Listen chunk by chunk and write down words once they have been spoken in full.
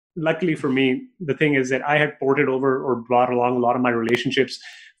luckily for me, the thing is that I had ported over or brought along a lot of my relationships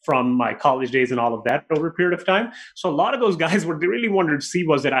from my college days and all of that over a period of time. So a lot of those guys, what they really wanted to see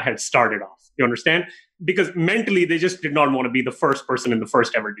was that I had started off. You understand? Because mentally, they just did not want to be the first person in the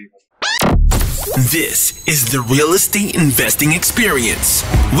first ever deal. This is the real estate investing experience.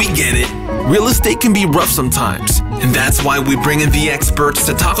 We get it. Real estate can be rough sometimes, and that's why we bring in the experts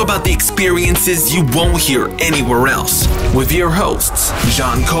to talk about the experiences you won't hear anywhere else with your hosts,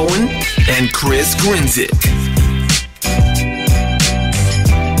 John Cohen and Chris Grinzik.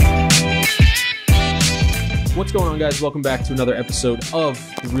 What's going on, guys? Welcome back to another episode of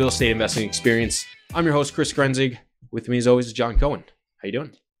the Real Estate Investing Experience. I'm your host, Chris Grenzig. With me, as always, is John Cohen. How you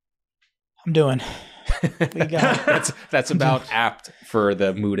doing? I'm doing. We got that's about apt for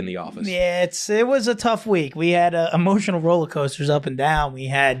the mood in the office. Yeah, it was a tough week. We had emotional roller coasters up and down. We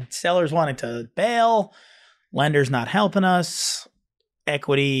had sellers wanting to bail, lenders not helping us,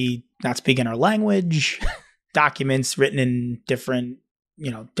 equity not speaking our language, documents written in different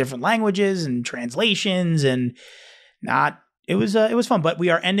languages and translations, and it was fun. But we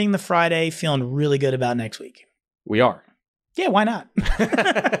are ending the Friday feeling really good about next week. We are. Yeah, why not?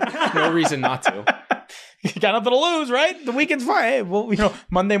 No reason not to. You got nothing to lose, right? The weekend's fine. Hey, well,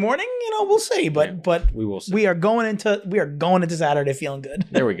 Monday morning, we'll see. But we will see. We are going into Saturday feeling good.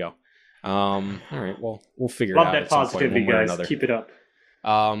 There we go. All right. Well, we'll figure Love it out. Love that positivity, guys. Keep it up.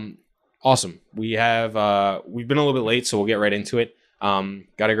 Awesome. We've been a little bit late, so we'll get right into it.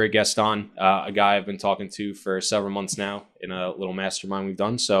 Got a great guest on, a guy I've been talking to for several months now in a little mastermind we've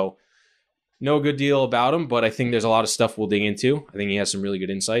done. So know a good deal about him, but I think there's a lot of stuff we'll dig into. I think he has some really good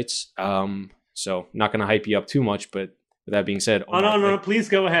insights. So not going to hype you up too much, but with that being said, no, please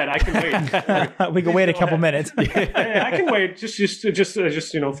go ahead. I can wait. We can wait a couple minutes. Yeah, I can wait. Just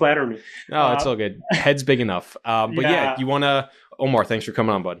flatter me. No, it's all good. Head's big enough. But yeah, you want to, Omar, thanks for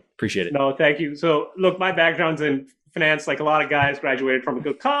coming on, bud. Appreciate it. No, thank you. So look, my background's in finance. Like a lot of guys, graduated from a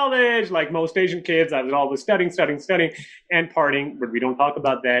good college. Like most Asian kids, I was always studying and partying, but we don't talk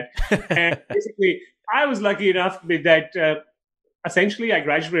about that. And basically, I was lucky enough that essentially I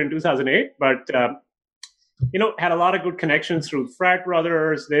graduated in 2008, but had a lot of good connections through frat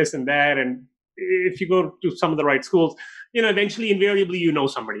brothers, this and that. And if you go to some of the right schools, eventually, invariably,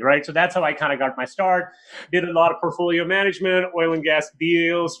 somebody, right? So that's how I kind of got my start. Did a lot of portfolio management, oil and gas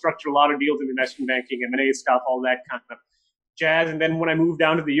deals, structured a lot of deals in investment banking, M&A stuff, all that kind of jazz. And then when I moved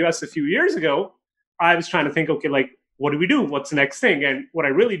down to the US a few years ago, I was trying to think, okay, like, what do we do? What's the next thing? And what I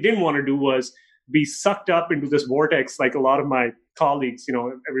really didn't want to do was be sucked up into this vortex like a lot of my colleagues.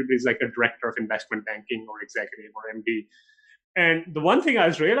 Everybody's like a director of investment banking or executive or MD. And the one thing I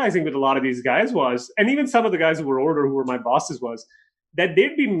was realizing with a lot of these guys was, and even some of the guys who were older, who were my bosses, was that they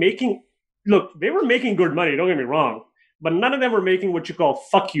were making good money, don't get me wrong, but none of them were making what you call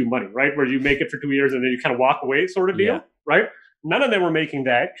fuck you money, right? Where you make it for 2 years and then you kind of walk away sort of deal, right? None of them were making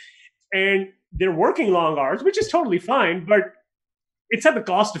that. And they're working long hours, which is totally fine, but it's at the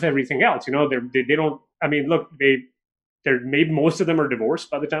cost of everything else. Maybe most of them are divorced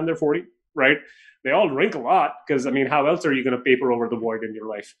by the time they're 40, right? They all drink a lot because, how else are you going to paper over the void in your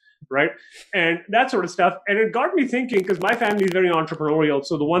life, right? And that sort of stuff. And it got me thinking, because my family is very entrepreneurial.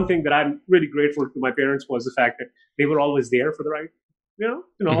 So the one thing that I'm really grateful to my parents was the fact that they were always there for the right,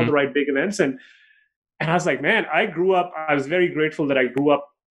 all the right big events. And I was like, man, I was very grateful that I grew up,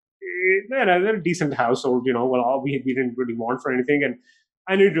 in a decent household, we didn't really want for anything. And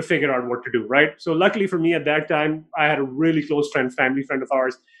I needed to figure out what to do, right? So luckily for me at that time, I had a really close family friend of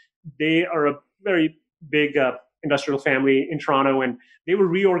ours. They are a very big industrial family in Toronto, and they were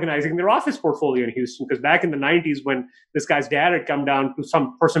reorganizing their office portfolio in Houston, because back in the 90s, when this guy's dad had come down to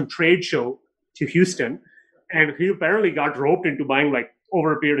some trade show to Houston, and he apparently got roped into buying, like,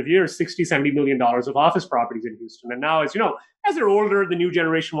 over a period of years, $60-70 million of office properties in Houston. And now, as they're older, the new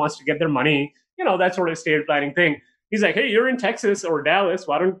generation wants to get their money, that sort of estate planning thing. He's like, hey, you're in Texas or Dallas.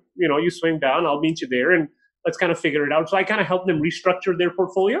 Why don't, you swing down? I'll meet you there and let's kind of figure it out. So I kind of helped them restructure their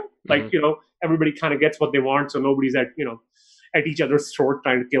portfolio. Like, everybody kind of gets what they want. So nobody's at each other's throat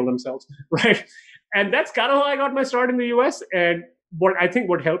trying to kill themselves. Right. And that's kind of how I got my start in the US. And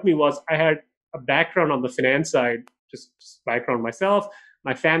what helped me was I had a background on the finance side, just background myself.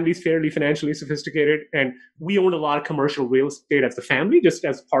 My family's fairly financially sophisticated, and we owned a lot of commercial real estate as a family, just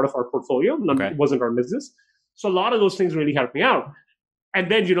as part of our portfolio. It wasn't our business. So a lot of those things really helped me out.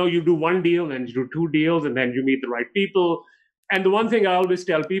 And then, you do one deal, and you do two deals, and then you meet the right people. And the one thing I always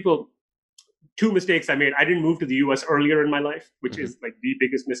tell people, two mistakes I made. I didn't move to the US earlier in my life, which is like the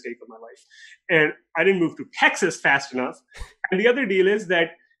biggest mistake of my life. And I didn't move to Texas fast enough. And the other deal is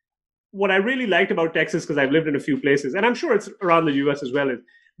that what I really liked about Texas, because I've lived in a few places, and I'm sure it's around the US as well, is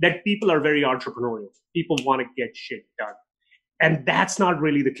that people are very entrepreneurial. People want to get shit done. And that's not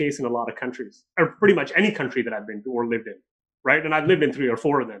really the case in a lot of countries, or pretty much any country that I've been to or lived in, right? And I've lived in 3 or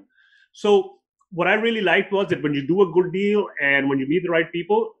 4 of them. So what I really liked was that when you do a good deal and when you meet the right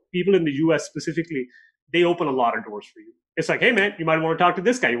people in the US specifically, they open a lot of doors for you. It's like, hey, man, you might want to talk to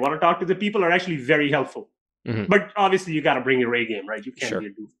this guy. You want to talk to the people are actually very helpful. Mm-hmm. But obviously, you got to bring your A game, right? You can't be a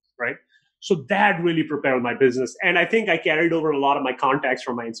doofus, right? So that really propelled my business. And I think I carried over a lot of my contacts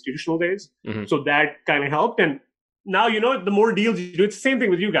from my institutional days. Mm-hmm. So that kind of helped. And now, the more deals you do, it's the same thing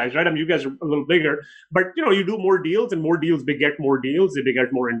with you guys, right? I mean, you guys are a little bigger, but, you do more deals and more deals beget more deals. They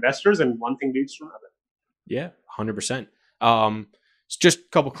beget more investors and one thing leads to another. Yeah, 100%. Just a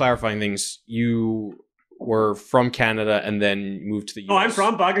couple clarifying things. You were from Canada and then moved to the US. Oh, I'm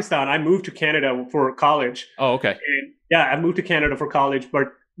from Pakistan. I moved to Canada for college. Oh, okay. And yeah, I moved to Canada for college. But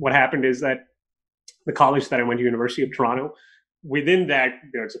what happened is that the college that I went to, University of Toronto, within that,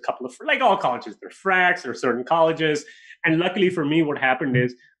 there's a couple of, like all colleges, there are fracts, there are certain colleges. And luckily for me, what happened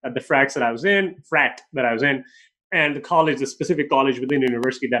is that the frat that I was in, and the specific college within the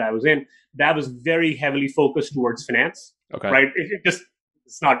university that I was in, that was very heavily focused towards finance. Okay. Right?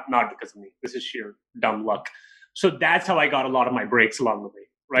 It's not because of me. This is sheer dumb luck. So that's how I got a lot of my breaks along the way.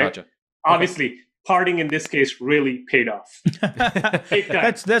 Right? Gotcha. Obviously, partying in this case really paid off. Big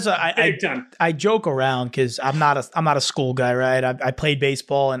time. I joke around because I'm not a school guy, right? I played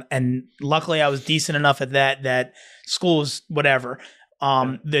baseball and luckily I was decent enough at that school is whatever.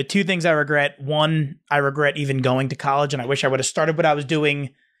 The 2 things I regret: one, I regret even going to college, and I wish I would have started what I was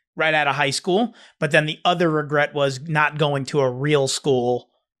doing right out of high school. But then the other regret was not going to a real school,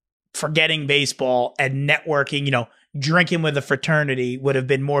 forgetting baseball and networking. Drinking with a fraternity would have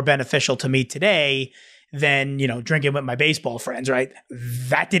been more beneficial to me today than, drinking with my baseball friends, right?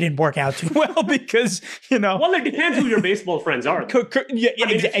 That didn't work out too well because, Well, it depends who your baseball friends are.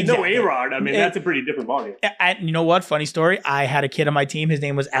 Exactly. No A-Rod. I mean, that's a pretty different ballgame. And you know what? Funny story. I had a kid on my team. His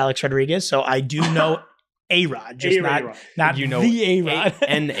name was Alex Rodriguez. So I do know A-Rod, just not the A-Rod.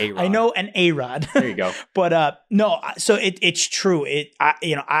 An A-Rod. I know an A-Rod. There you go. But no, so it's true.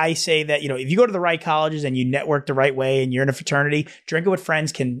 I say that, if you go to the right colleges and you network the right way and you're in a fraternity, drinking with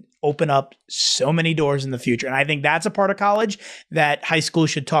friends can open up so many doors in the future. And I think that's a part of college that high school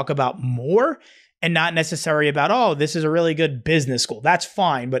should talk about more and not necessarily about, oh, this is a really good business school. That's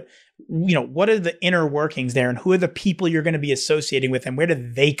fine. But what are the inner workings there and who are the people you're going to be associating with and where do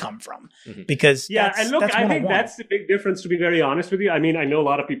they come from? Mm-hmm. Because I think that's the big difference, to be very honest with you. I mean, I know a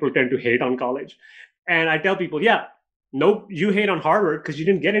lot of people tend to hate on college. And I tell people, nope, you hate on Harvard because you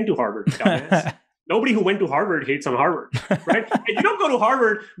didn't get into Harvard, dumbass. Nobody who went to Harvard hates on Harvard, right? And you don't go to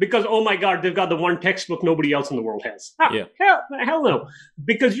Harvard because, oh my God, they've got the one textbook nobody else in the world has. Hell no.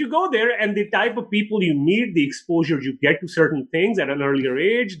 Because you go there and the type of people you meet, the exposure you get to certain things at an earlier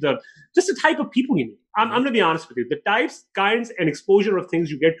age, just the type of people you meet. I'm going to be honest with you. The types, kinds, and exposure of things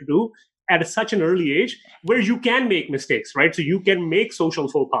you get to do at such an early age where you can make mistakes, right? So you can make social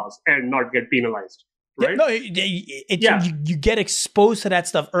faux pas and not get penalized. Right? No, you get exposed to that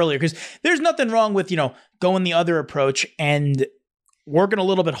stuff earlier because there's nothing wrong with, going the other approach and working a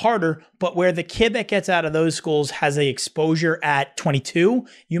little bit harder. But where the kid that gets out of those schools has a exposure at 22,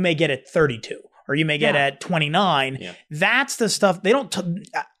 you may get at 32 or you may get at 29. Yeah. That's the stuff they don't.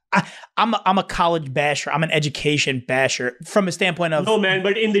 I'm a college basher. I'm an education basher from a standpoint of. No, man,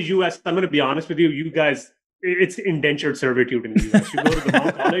 but in the US, I'm going to be honest with you. You guys. It's indentured servitude in the US. You go to the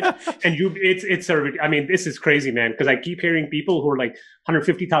wrong college and it's servitude. I mean, this is crazy, man, because I keep hearing people who are like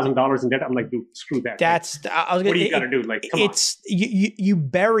 $150,000 in debt. I'm like, dude, screw that. What do you got to do? Like, come on. You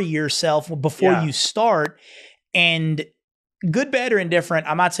bury yourself before you start. And good, bad, or indifferent,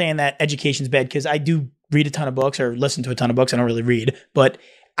 I'm not saying that education's bad because I do read a ton of books or listen to a ton of books. I don't really read, but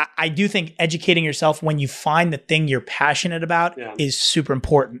I do think educating yourself when you find the thing you're passionate about is super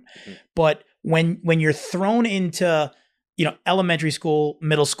important. Mm-hmm. But when you're thrown into, elementary school,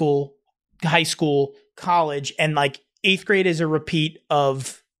 middle school, high school, college, and like 8th grade is a repeat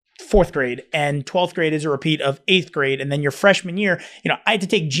of 4th grade and 12th grade is a repeat of 8th grade. And then your freshman year, I had to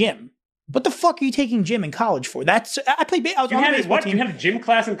take gym. What the fuck are you taking gym in college for? I played. I was on the baseball team. You had a gym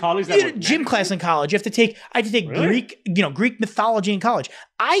class in college. Gym class in college. I had to take really? Greek mythology in college.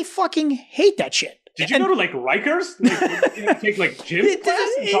 I fucking hate that shit. Did you go to like Rikers? Take like gym class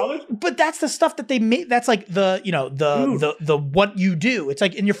in college? But that's the stuff that they made. That's like the what you do. It's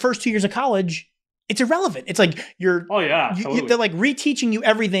like in your first 2 years of college, it's irrelevant. It's like they're like reteaching you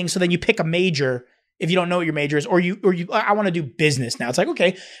everything. So then you pick a major if you don't know what your major is, or I want to do business now. It's like,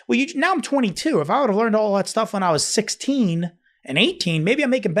 okay, well, now I'm 22. If I would have learned all that stuff when I was 16 and 18, maybe I'm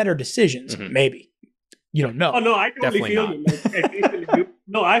making better decisions. Mm-hmm. Maybe. You don't know. Oh, no, I totally feel you. Like,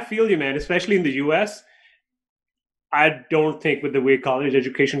 No, I feel you, man. Especially in the US, I don't think with the way college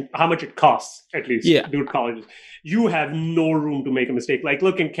education, how much it costs, at least, Yeah. to do colleges, you have no room to make a mistake. Like,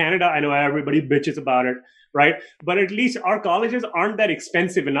 look, in Canada, I know everybody bitches about it, right? But at least our colleges aren't that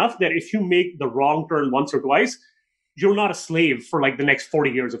expensive enough that if you make the wrong turn once or twice, you're not a slave for like the next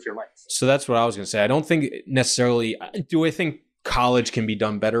 40 years of your life. So that's what I was going to say. I don't think necessarily, do I think college can be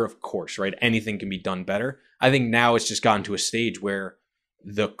done better? Of course, right? Anything can be done better. I think now it's just gotten to a stage where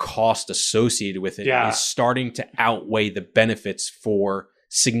the cost associated with it is starting to outweigh the benefits for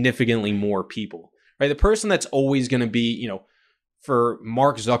significantly more people, right? The person that's always going to be, you know, for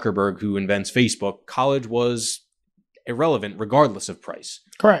Mark Zuckerberg, who invents Facebook, college was irrelevant regardless of price.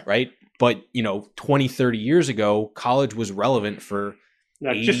 Correct. Right? But, you know, 20, 30 years ago, college was relevant for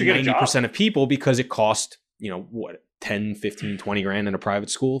 80-90% of people because it cost, you know, what, 10, 15, 20 grand in a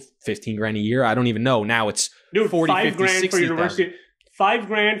private school, 15 grand a year. I don't even know. Now it's 40, 50, 60 university.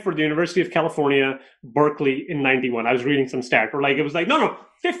 $5,000 for the University of California, Berkeley in 91. I was reading some stat where like, it was like, no,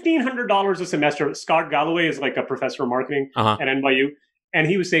 $1,500 a semester. Scott Galloway is like a professor of marketing at NYU. And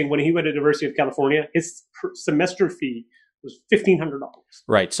he was saying when he went to the University of California, his semester fee was $1,500.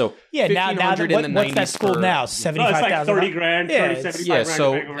 Right. So yeah, now what's that school now? 75,000. It's like 30 grand, yeah, 75 yeah. grand.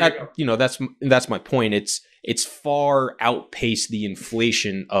 So you know, that's my point. It's far outpaced the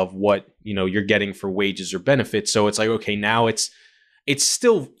inflation of what, you know, you're getting for wages or benefits. So it's like, okay, now it's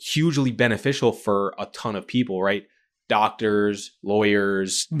still hugely beneficial for a ton of people, right? Doctors,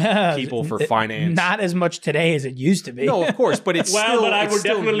 lawyers, people for finance. Not as much today as it used to be. No, of course, but it's still. But I would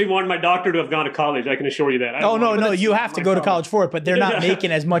definitely want my doctor to have gone to college. I can assure you that. No, you have to go to college for it, but they're not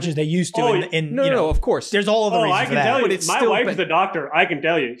making as much as they used to. No, of course. There's all of the reasons I can for that. tell you, But it's my still wife's a doctor. I can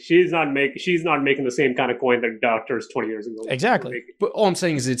tell you, she's not making the same kind of coin that doctors 20 years ago. Exactly. But all I'm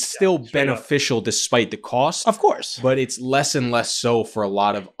saying is it's still beneficial despite the cost. Of course. But it's less and less so for a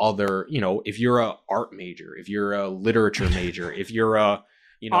lot of other, you know, if you're a art major, if you're a literature major, if you're a,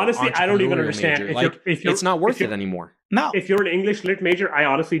 you know, honestly, I don't even understand. Major, it's not worth it anymore. No. If you're an English lit major, I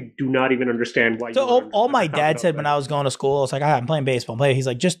honestly do not even understand why. So all my dad said when I was going to school, I was like, I'm playing baseball. He's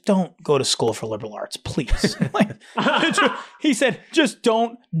like, just don't go to school for liberal arts, please. He said, just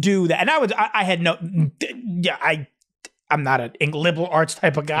don't do that. And I'm not a liberal arts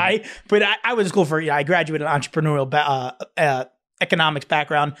type of guy, but I went to school for, I graduated entrepreneurial economics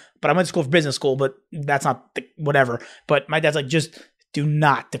background, but I went to school for business school, but that's not whatever. But my dad's like, just do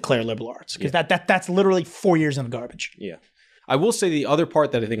not declare liberal arts because that's literally 4 years in the garbage. Yeah. I will say the other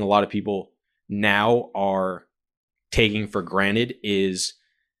part that I think a lot of people now are taking for granted is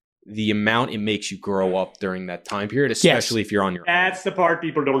the amount it makes you grow up during that time period, especially if you're on your own. That's the part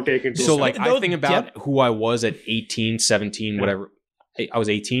people don't take into account. So like I think about who I was at 18, 17, whatever. I was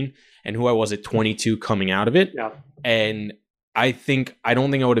 18 and who I was at 22 coming out of it. Yeah. And I don't think I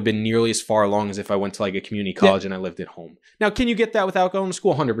would have been nearly as far along as if I went to like a community college and I lived at home. Now, can you get that without going to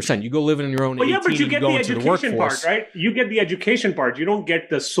school? 100%. You go living on your own. But but you get the education part, right? You get the education part. You don't get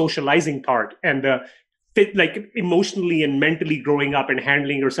the socializing part and the like emotionally and mentally growing up and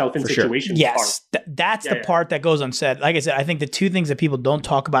handling yourself in situations. Yes, that's the part that goes unsaid. Like I said, I think the two things that people don't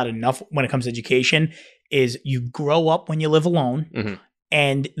talk about enough when it comes to education is you grow up when you live alone. Mm-hmm.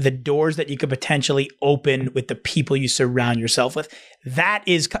 And the doors that you could potentially open with the people you surround yourself with. That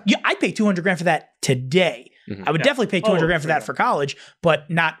is, I'd pay $200,000 for that today. Mm-hmm. I would definitely pay $200,000 for that for college, but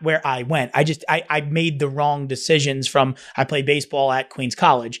not where I went. I made the wrong decisions I played baseball at Queens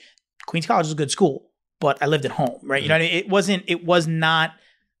College. Queens College is a good school, but I lived at home, right? Mm-hmm. You know what I mean? It was not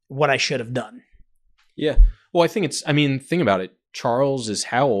what I should have done. Yeah. Well, think about it. Charles is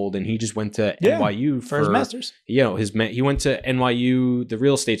how old, and he just went to NYU for his master's. You know, he went to NYU, the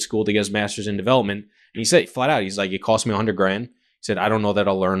real estate school, to get his master's in development. And he said flat out, he's like, it cost me $100,000. He said, I don't know that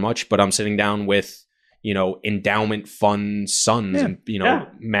I'll learn much, but I'm sitting down with, you know, endowment fund sons and, you know,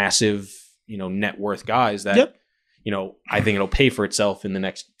 massive, you know, net worth guys that, you know, I think it'll pay for itself in the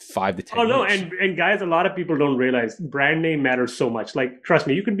next 5 to 10 years. No, and guys, a lot of people don't realize brand name matters so much. Like, trust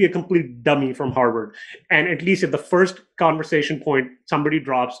me, you could be a complete dummy from Harvard, and at least at the first conversation point somebody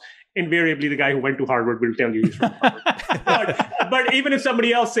drops, invariably the guy who went to Harvard will tell you he's from Harvard. but even if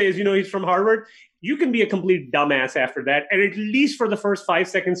somebody else says, you know, he's from Harvard, you can be a complete dumbass after that, and at least for the first 5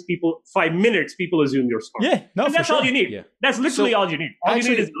 minutes, people assume you're smart. Yeah, no, and that's all you need. Yeah. That's literally all you need. All you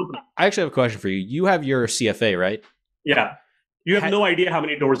need is an opening. I actually have a question for you. You have your CFA, right? Yeah. You have no idea how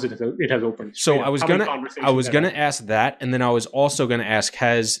many doors it has opened. So I was gonna ask that, and then I was also gonna ask,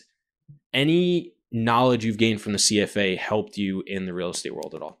 has any knowledge you've gained from the CFA helped you in the real estate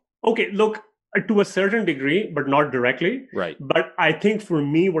world at all? Okay, look, To a certain degree, but not directly. Right. But I think for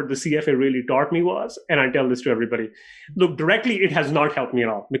me, what the CFA really taught me was, and I tell this to everybody, look, directly, it has not helped me at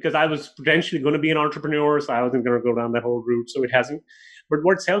all because I was potentially going to be an entrepreneur, so I wasn't going to go down that whole route. So it hasn't. But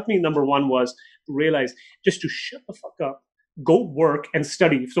what's helped me, number one, was to realize just to shut the fuck up, go work and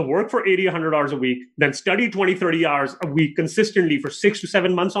study. So work for 80, 100 hours a week, then study 20, 30 hours a week consistently for 6 to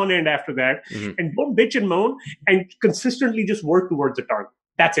 7 months on end after that. And don't bitch and moan and consistently just work towards a target.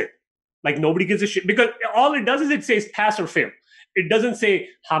 That's it. Like nobody gives a shit because all it does is it says pass or fail. It doesn't say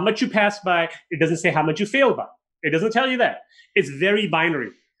how much you pass by. It doesn't say how much you fail by. It doesn't tell you that. It's very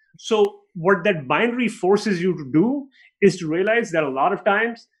binary. So what that binary forces you to do is to realize that a lot of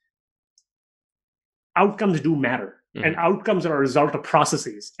times outcomes do matter. And outcomes are a result of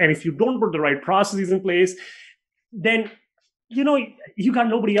processes. And if you don't put the right processes in place, then you got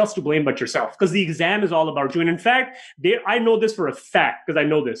nobody else to blame but yourself because the exam is all about you. And in fact, I know this for a fact because I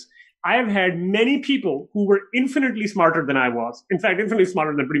know this. I have had many people who were infinitely smarter than I was. In fact, infinitely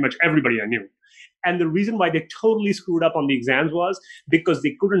smarter than pretty much everybody I knew. And the reason why they totally screwed up on the exams was because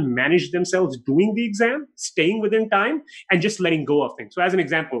they couldn't manage themselves doing the exam, staying within time, and just letting go of things. So as an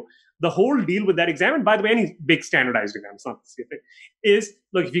example, the whole deal with that exam, and by the way, any big standardized exam, it's not the CFA, is,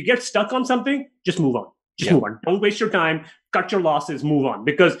 look, if you get stuck on something, just move on. Just move on. Don't waste your time. Cut your losses. Move on.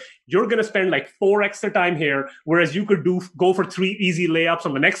 Because you're going to spend like 4x the time here, whereas you could go for 3 easy layups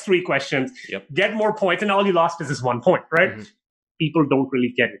on the next 3 questions, get more points, and all you lost is this 1 point, right? People don't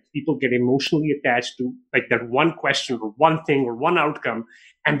really get it. People get emotionally attached to like that one question or one thing or one outcome,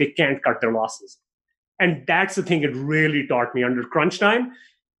 and they can't cut their losses. And that's the thing it really taught me under crunch time.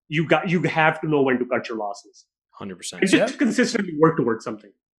 You have to know when to cut your losses. 100%. And just consistently work towards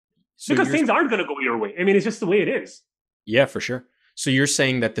something. So because things aren't going to go your way. I mean, it's just the way it is. Yeah, for sure. So you're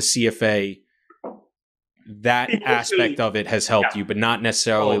saying that the CFA, that aspect of it has helped you, but not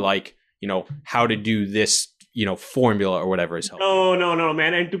necessarily like, how to do this, formula or whatever is helping. No,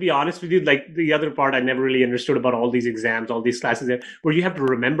 man. And to be honest with you, like the other part I never really understood about all these exams, all these classes where you have to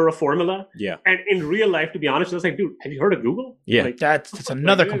remember a formula. Yeah. And in real life, to be honest, I was like, dude, have you heard of Google? Yeah. Like, that's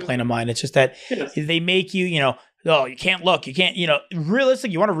another complaint of mine. It's just that they make you, oh, you can't look. You can't,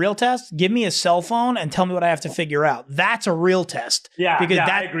 realistic. You want a real test? Give me a cell phone and tell me what I have to figure out. That's a real test. Yeah. Because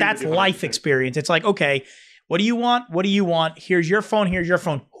that's life experience. It's like, okay, what do you want? What do you want? Here's your phone. Here's your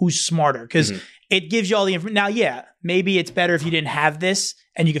phone. Who's smarter? Because it gives you all the information. Now, maybe it's better if you didn't have this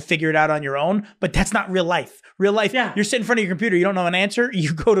and you could figure it out on your own, but that's not real life. Real life, you're sitting in front of your computer, you don't know an answer,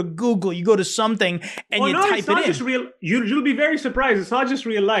 you go to Google, you go to something, and you type it's not it in. Just real. You'll be very surprised. It's not just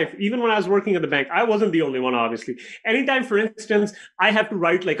real life. Even when I was working at the bank, I wasn't the only one, obviously. Anytime, for instance, I have to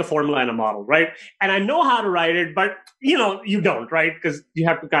write like a formula and a model, right? And I know how to write it, but you don't, right? Because you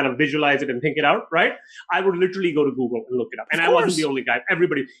have to kind of visualize it and think it out, right? I would literally go to Google and look it up. And I wasn't the only guy.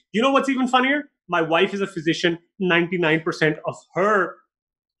 Everybody. You know what's even funnier? My wife is a physician. 99% of her,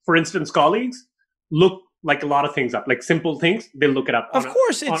 for instance, colleagues look like a lot of things up, like simple things. They look it up. Of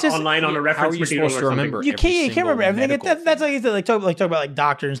course, it's just online on a reference material. Supposed to remember? You can't remember everything. That's like talk about like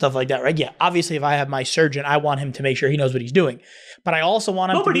doctor and stuff like that, right? Yeah, obviously, if I have my surgeon, I want him to make sure he knows what he's doing. But I also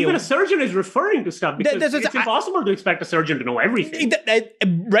want him. No, but even a surgeon is referring to stuff because it's impossible to expect a surgeon to know everything.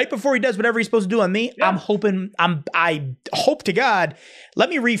 Right before he does whatever he's supposed to do on me, I hope to God. Let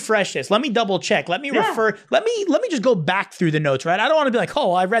me refresh this. Let me double check. Let me refer. Let me just go back through the notes, right? I don't want to be like,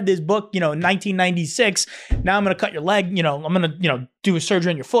 oh, I read this book, 1996. Now I'm going to cut your leg. I'm going to, do a surgery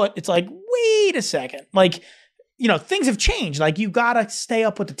on your foot. It's like, wait a second. Like, things have changed. Like, you got to stay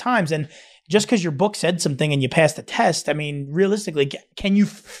up with the times. And just because your book said something and you passed the test, I mean, realistically, can you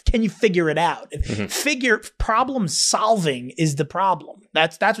figure it out? Problem solving is the problem.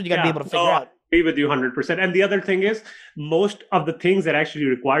 That's what you got to be able to figure out. I agree with you 100%. And the other thing is, most of the things that actually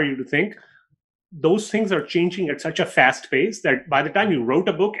require you to think, those things are changing at such a fast pace that by the time you wrote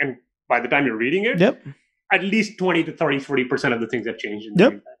a book and by the time you're reading it, at least 20 to 30, 40% of the things have changed.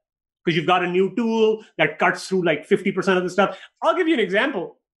 Because you've got a new tool that cuts through like 50% of the stuff. I'll give you an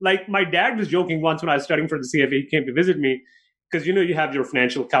example. Like my dad was joking once when I was studying for the CFA, he came to visit me because, you have your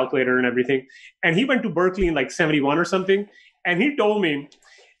financial calculator and everything. And he went to Berkeley in like 71 or something. And he told me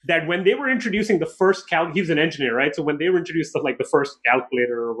that when they were introducing the first he was an engineer, right? So when they were introduced the first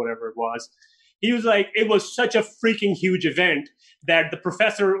calculator or whatever it was, he was like, it was such a freaking huge event that the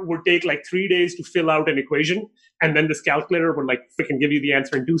professor would take like 3 days to fill out an equation. And then this calculator would like freaking give you the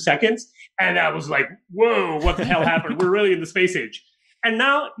answer in 2 seconds. And I was like, whoa, what the hell happened? We're really in the space age. And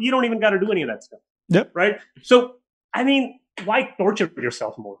now you don't even got to do any of that stuff. Right? So, I mean, why torture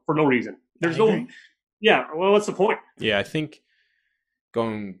yourself more for no reason? There's well, what's the point? Yeah, I think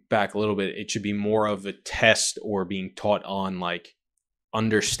going back a little bit, it should be more of a test or being taught on like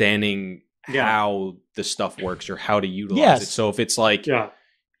understanding how the stuff works or how to utilize Yes. it. So if it's like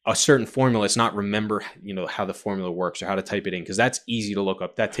a certain formula, it's not remember, how the formula works or how to type it in, because that's easy to look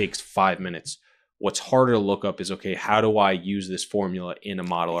up. That takes 5 minutes. What's harder to look up is, okay, how do I use this formula in a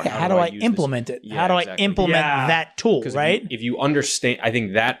model? Or how do I implement it? How do I implement that tool, right? If you understand, I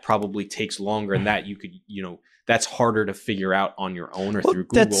think that probably takes longer, and that you could, that's harder to figure out on your own or through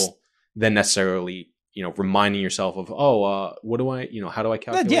Google than necessarily, reminding yourself of, what do I, how do I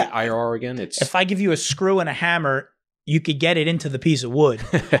calculate IRR again? If I give you a screw and a hammer, you could get it into the piece of wood,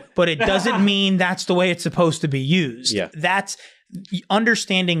 but it doesn't mean that's the way it's supposed to be used. Yeah. That's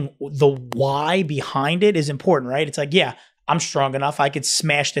understanding the why behind it is important, right? It's like, I'm strong enough, I could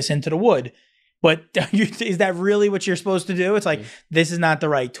smash this into the wood. But is that really what you're supposed to do? It's like, this is not the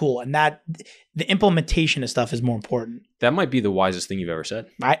right tool. And that the implementation of stuff is more important. That might be the wisest thing you've ever said.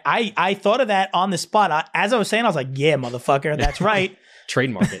 I thought of that on the spot. As I was saying, I was like, yeah, motherfucker, that's right.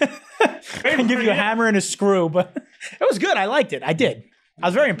 Trademark it. I can give you a hammer and a screw, but it was good. I liked it. I did. I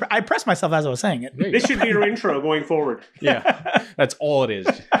was very I impressed myself as I was saying it. This should be your intro going forward. Yeah, that's all it is.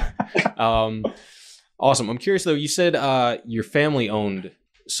 Awesome. I'm curious, though. You said your family owned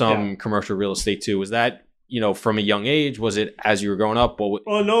some commercial real estate too. Was that, from a young age? Was it as you were growing up?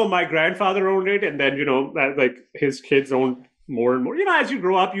 Well, no, my grandfather owned it. And then, like his kids owned more and more. As you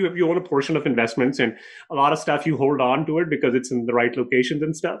grow up, you own a portion of investments, and a lot of stuff you hold on to it because it's in the right locations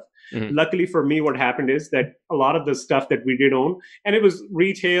and stuff. Mm-hmm. Luckily for me, what happened is that a lot of the stuff that we did own, and it was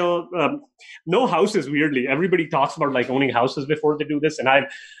retail, no houses, weirdly. Everybody talks about like owning houses before they do this. And I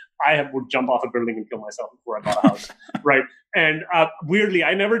would jump off a building and kill myself before I bought a house. Right. And weirdly,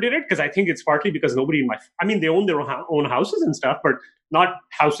 I never did it because I think it's partly because nobody they own their own houses and stuff, but not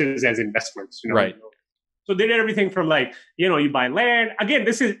houses as investments. Right. So they did everything from like, you buy land. Again,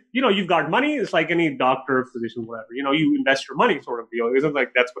 this is, you've got money. It's like any doctor, physician, whatever. You invest your money sort of deal. It isn't like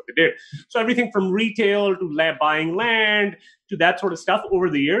that's what they did. So everything from retail to buying land to that sort of stuff over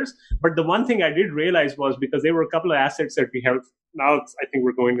the years. But the one thing I did realize was, because there were a couple of assets that we held, now I think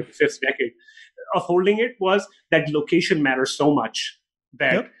we're going to the 5th decade of holding it, was that location matters so much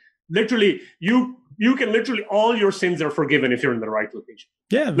that literally you can literally, all your sins are forgiven if you're in the right location.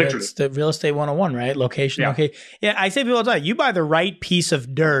 Yeah, literally. It's the real estate 101, right? Location. Okay. Yeah, I say people all the time, you buy the right piece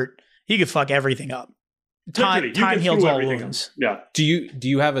of dirt, you can fuck everything up. Time heals all wounds. Yeah. Do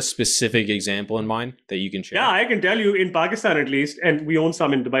you have a specific example in mind that you can share? Yeah, I can tell you, in Pakistan at least, and we own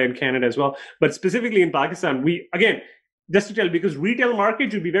some in Dubai and Canada as well, but specifically in Pakistan, just to tell you, because retail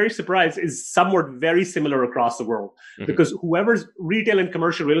market, you'd be very surprised, is somewhat very similar across the world. Mm-hmm. Because whoever's retail and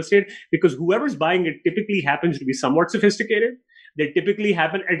commercial real estate, because whoever's buying it typically happens to be somewhat sophisticated. They typically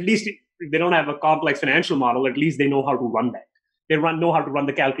happen, at least if they don't have a complex financial model, at least they know how to run that. They know how to run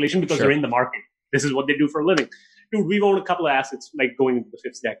the calculation because they're in the market. This is what they do for a living. Dude, we've owned a couple of assets like going into the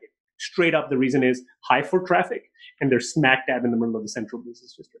 5th decade. Straight up, the reason is high foot traffic, and they're smack dab in the middle of the central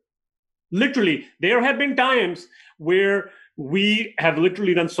business district. Literally, there have been times where we have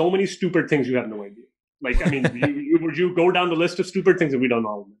literally done so many stupid things you have no idea. Like, I mean, you go down the list of stupid things and we don't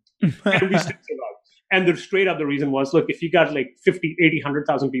know them. And we still survive. And the straight up, the reason was, look, if you got like 50, 80,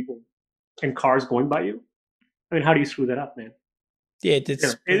 100,000 people and cars going by you, I mean, how do you screw that up, man? Yeah,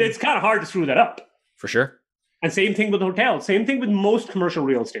 it's kind of hard to screw that up. For sure. And same thing with hotels. Same thing with most commercial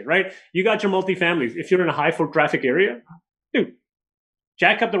real estate, right? You got your multifamilies. If you're in a high foot traffic area, dude,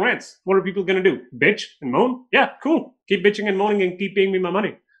 jack up the rents. What are people going to do? Bitch and moan? Yeah, cool. Keep bitching and moaning and keep paying me my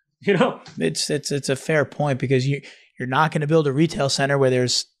money. It's a fair point, because you're not going to build a retail center where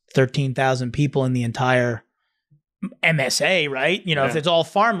there's 13,000 people in the entire MSA, right? If it's all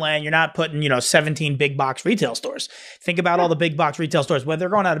farmland, you're not putting, 17 big box retail stores. Think about all the big box retail stores, whether they're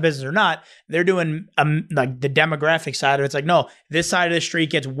going out of business or not, they're doing like the demographic side of it. It's like, no, this side of the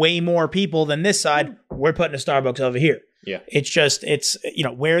street gets way more people than this side. We're putting a Starbucks over here. Yeah. It's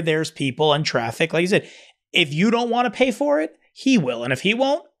where there's people and traffic, like you said, if you don't want to pay for it, he will. And if he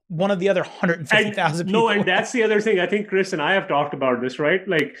won't, one of the other 150,000 people. No, and that's the other thing. I think Chris and I have talked about this, right?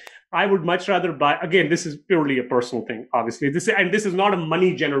 Like, I would much rather buy, again, this is purely a personal thing, obviously. This is not a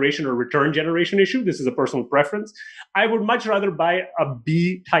money generation or return generation issue. This is a personal preference. I would much rather buy a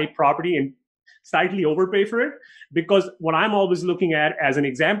B-type property and slightly overpay for it, because what I'm always looking at as an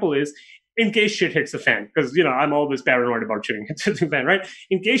example is, in case shit hits the fan, because, I'm always paranoid about shit hitting the fan, right?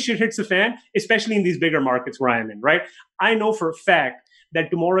 In case shit hits the fan, especially in these bigger markets where I am in, right? I know for a fact that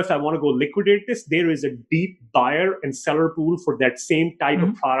tomorrow, if I want to go liquidate this, there is a deep buyer and seller pool for that same type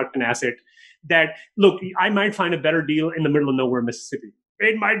of product and asset. That, look, I might find a better deal in the middle of nowhere, Mississippi.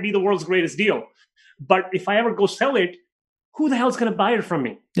 It might be the world's greatest deal. But if I ever go sell it, who the hell's going to buy it from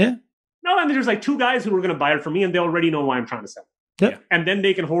me? Yeah. No, and there's like 2 guys who are going to buy it from me, and they already know why I'm trying to sell it. Yep. And then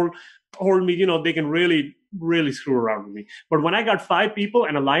they can hold hold me, they can really, really screw around with me. But when I got 5 people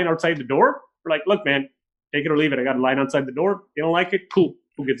and a line outside the door, we're like, look, man, take it or leave it. I got a line outside the door. You don't like it? Cool.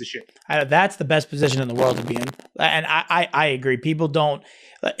 Who gives a shit? That's the best position in the world to be in. And I agree. People don't,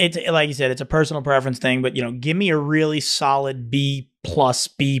 it's like you said, it's a personal preference thing, but give me a really solid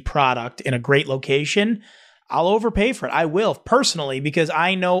B+B product in a great location. I'll overpay for it. I will personally, because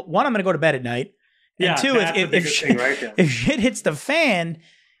I know, one, I'm going to go to bed at night. And two, if shit hits the fan,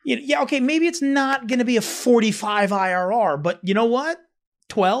 okay, maybe it's not going to be a 45 IRR, but you know what?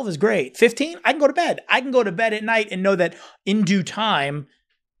 12 is great. 15, I can go to bed. I can go to bed at night and know that in due time,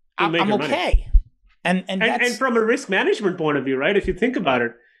 I'm okay. And from a risk management point of view, right? If you think about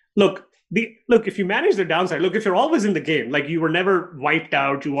it, look, if you manage the downside, look, if you're always in the game, like you were never wiped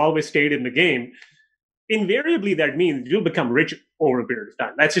out, you always stayed in the game, invariably that means you'll become rich over a period of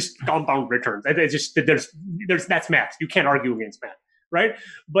time. That's just compound returns. It's just that's math. You can't argue against math, right?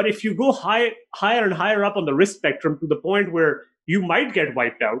 But if you go higher and higher up on the risk spectrum to the point where you might get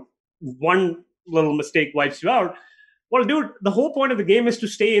wiped out, one little mistake wipes you out. Well, dude, the whole point of the game is to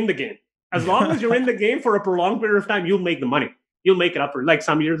stay in the game. As long as you're in the game for a prolonged period of time, you'll make the money. You'll make it up for, like,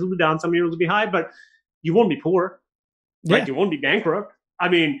 some years will be down, some years will be high, but you won't be poor, right? Yeah. You won't be bankrupt. I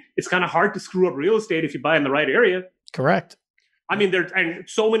mean, it's kind of hard to screw up real estate if you buy in the right area. Correct. I mean, and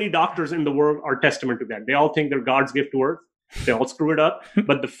so many doctors in the world are testament to that. They all think they're God's gift to earth. They all screw it up.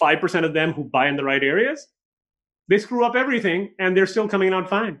 But the 5% of them who buy in the right areas, they screw up everything, and they're still coming out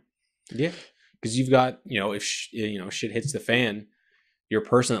fine. Yeah. Because you've got, if shit hits the fan, your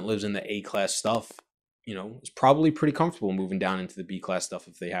person that lives in the A-class stuff, is probably pretty comfortable moving down into the B-class stuff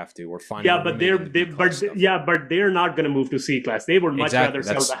if they have to, or finding. Yeah, but they're not going to move to C-class. They would much rather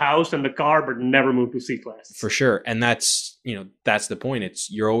sell the house and the car, but never move to C-class. For sure, and that's the point. It's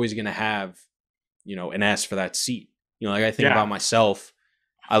you're always going to have, an ass for that seat. Like I think about myself.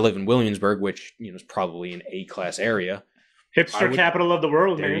 I live in Williamsburg, which is probably an A-class area. Hipster capital of the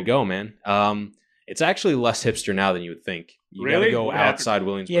world. There you go, man. It's actually less hipster now than you would think. You got to go outside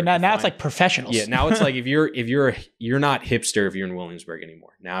Williamsburg. Yeah, now it's like professionals. Yeah, now it's like if you're not hipster if you're in Williamsburg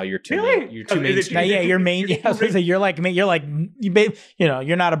anymore. Now you're too mainstream. Yeah, you're main. You're like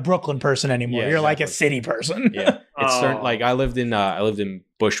you're not a Brooklyn person anymore. You're like a city person. Yeah, it's like I lived in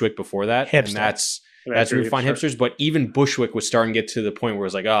Bushwick before that, hipster. And that's where you find hipsters. But even Bushwick was starting to get to the point where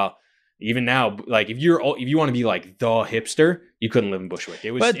it's like, even now, like if you want to be like the hipster, you couldn't live in Bushwick.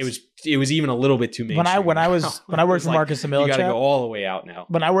 It was even a little bit too mainstream. When I worked for Marcus and Millichap, you got to go all the way out now.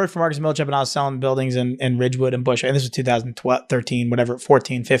 When I worked for Marcus and Millichap and I was selling buildings in Ridgewood and Bushwick, and this was 2013, whatever,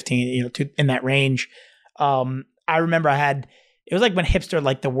 14, 15, in that range. I remember it was like when hipster,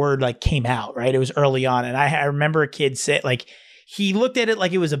 like the word like came out, right? It was early on, and I remember a kid say like. He looked at it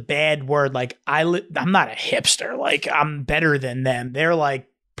like it was a bad word. Like I'm not a hipster. Like I'm better than them. They're like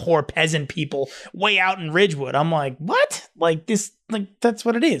poor peasant people way out in Ridgewood. I'm like, what? Like this? Like that's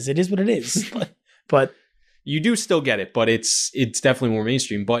what it is. It is what it is. But you do still get it. But it's definitely more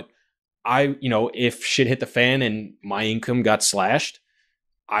mainstream. But if shit hit the fan and my income got slashed,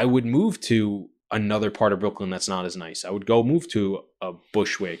 I would move to another part of Brooklyn that's not as nice. I would go move to a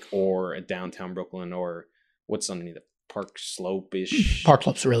Bushwick or a downtown Brooklyn or what's underneath it. Park Slope-ish. Park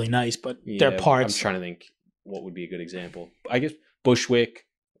Slope's really nice, but they're parts. I'm trying to think what would be a good example. I guess Bushwick,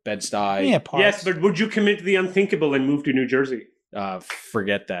 Bed-Stuy. Yeah, parts. Yes, but would you commit to the unthinkable and move to New Jersey?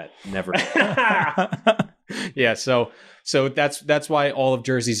 Forget that. Never. Yeah, so that's why all of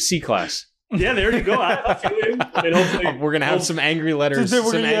Jersey's C-class. Yeah, there you go. I feel you. We're gonna have some angry letters,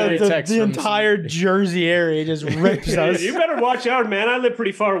 angry texts. The entire Jersey area just rips us. You better watch out, man. I live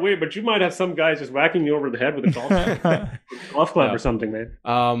pretty far away, but you might have some guys just whacking you over the head with a golf club or something, man.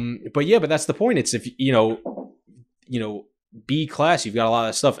 But that's the point. It's if B class, you've got a lot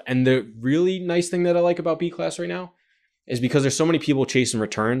of stuff, and the really nice thing that I like about B class right now is because there's so many people chasing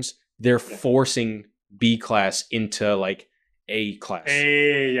returns. They're forcing B class into like A class.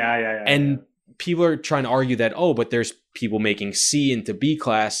 Yeah. And people are trying to argue that, but there's people making C into B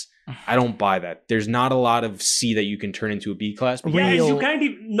class. I don't buy that. There's not a lot of C that you can turn into a B class. Yeah, you can't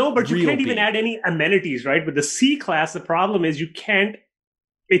even add any amenities, right? With the C class, the problem is you can't.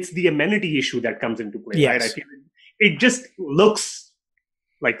 It's the amenity issue that comes into play, right? I feel it just looks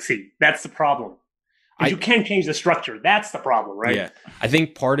like C. That's the problem. You can't change the structure. That's the problem, right? Yeah, I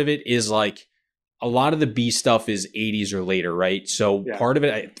think part of it is like. A lot of the B stuff is 80s or later, right? So part of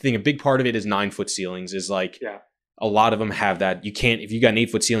it, I think a big part of it is 9-foot ceilings is like a lot of them have that. You can't, if you got an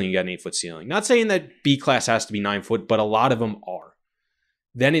 8-foot ceiling, you got an 8-foot ceiling. Not saying that B class has to be 9 foot, but a lot of them are.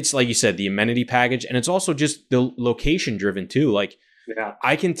 Then it's like you said, the amenity package. And it's also just the location driven too. Like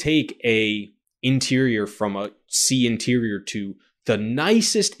I can take a interior from a C interior to the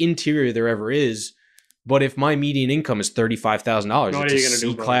nicest interior there ever is. But if my median income is $35,000, it's a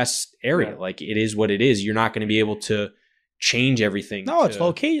C-class area. Yeah. Like, it is what it is. You're not going to be able to change everything. No, it's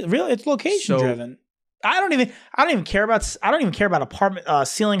location. Really, it's location driven. I don't even care about apartment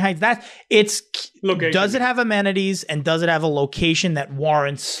ceiling heights. It's location. Does it have amenities, and does it have a location that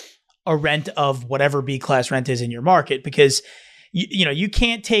warrants a rent of whatever B-class rent is in your market? Because you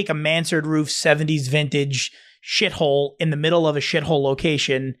can't take a mansard roof 70s vintage shithole in the middle of a shithole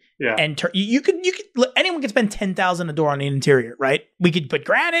location. Yeah. And you could anyone can spend $10,000 a door on the interior, right? We could put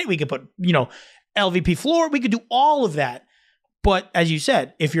granite, we could put, LVP floor, we could do all of that. But as you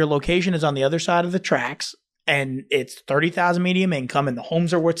said, if your location is on the other side of the tracks and it's 30,000 medium income and the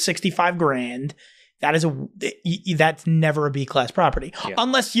homes are worth 65 grand, that's never a B-class property. Yeah.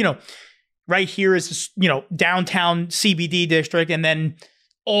 Unless, right here is, downtown CBD district, and then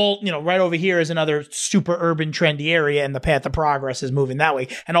right over here is another super urban trendy area, and the path of progress is moving that way,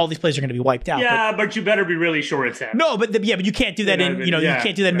 and all these places are going to be wiped out. Yeah, but you better be really sure it's happening. No, but you can't do that you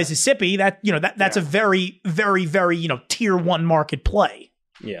can't do that in Mississippi. That's a very, very, very, tier 1 market play.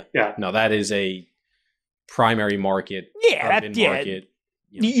 Yeah. Yeah. No, that is a primary market. Yeah, market.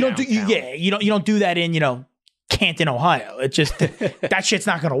 You don't do that in, Canton, Ohio. It just that shit's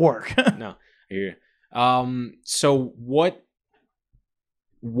not going to work. No. I hear you. So what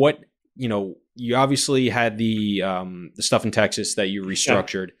you obviously had the stuff in Texas that you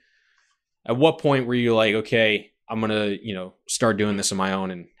restructured. Yeah. At what point were you like, okay, I'm gonna start doing this on my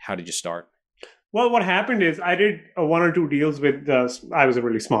own? And how did you start? Well, what happened is I did 1 or 2 deals with I was a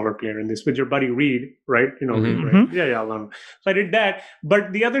really smaller player in this, with your buddy Reed, right? Reed, right? Yeah. So I did that.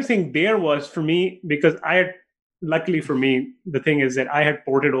 But the other thing there was, for me, because luckily for me, the thing is that I had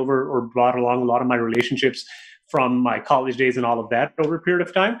ported over or brought along a lot of my relationships from my college days and all of that over a period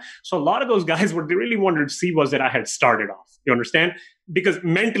of time. So a lot of those guys, what they really wanted to see was that I had started off. You understand? Because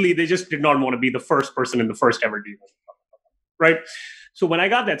mentally, they just did not want to be the first person in the first ever deal. Right? So when I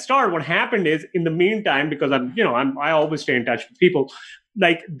got that start, what happened is, in the meantime, because I always stay in touch with people,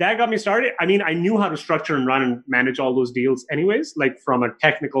 like, that got me started. I mean, I knew how to structure and run and manage all those deals anyways, like from a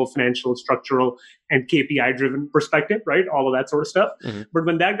technical, financial, structural, and KPI driven perspective, right? All of that sort of stuff. Mm-hmm. But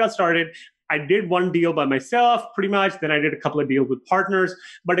when that got started, I did 1 deal by myself, pretty much. Then I did a couple of deals with partners.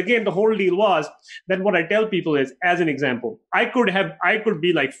 But again, the whole deal was that what I tell people is, as an example, I could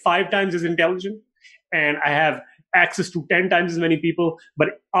be like 5 times as intelligent, and I have access to 10 times as many people.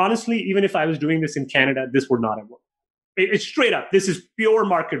 But honestly, even if I was doing this in Canada, this would not have worked. It's straight up. This is pure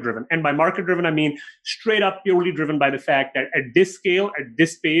market driven. And by market driven, I mean straight up purely driven by the fact that at this scale, at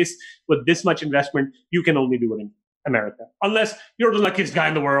this pace, with this much investment, you can only do it in America, unless you're the luckiest guy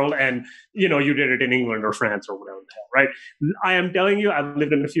in the world and you did it in England or France or whatever the hell, right? I am telling you, I've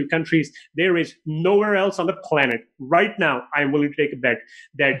lived in a few countries. There is nowhere else on the planet right now. I am willing to take a bet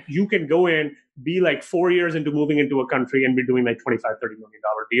that you can go in, be like 4 years into moving into a country and be doing like $25-30 million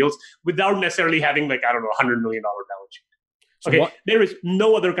deals without necessarily having like, I don't know, $100 million balance sheet. Okay, there is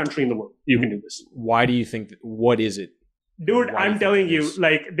no other country in the world you can do this. Why do you think? What is it, dude? I'm telling you,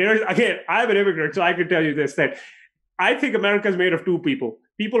 like, I'm an immigrant, so I can tell you this, that I think America is made of 2 people.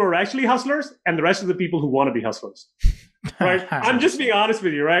 People who are actually hustlers, and the rest of the people who want to be hustlers. Right? I'm just being honest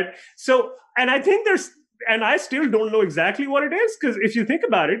with you, right? So, and I think and I still don't know exactly what it is, because if you think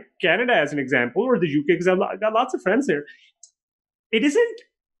about it, Canada as an example, or the UK, because I've got lots of friends there, it isn't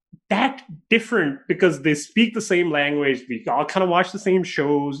that different because they speak the same language. We all kind of watch the same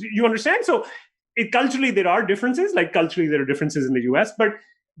shows. You understand? So culturally, there are differences. Like, culturally, there are differences in the US, but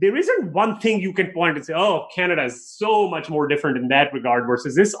there isn't one thing you can point and say, oh, Canada is so much more different in that regard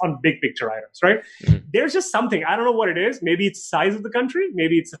versus this on big picture items, right? Mm-hmm. There's just something. I don't know what it is. Maybe it's the size of the country.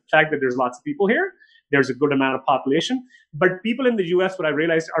 Maybe it's the fact that there's lots of people here. There's a good amount of population. But people in the US, what I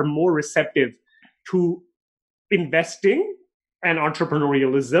realized, are more receptive to investing and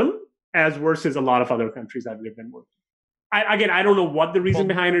entrepreneurialism as versus a lot of other countries I've lived in. I don't know what the reason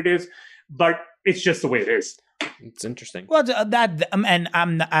behind it is, but it's just the way it is. It's interesting. Well, and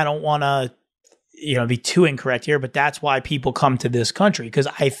I don't want to, be too incorrect here, but that's why people come to this country, because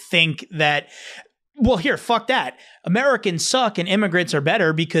I think that, well, here, fuck that. Americans suck and immigrants are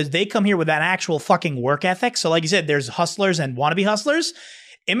better because they come here with that actual fucking work ethic. So, like you said, there's hustlers and wannabe hustlers.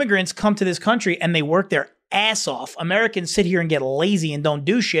 Immigrants come to this country and they work their ass off. Americans sit here and get lazy and don't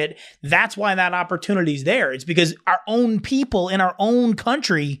do shit. That's why that opportunity is there. It's because our own people in our own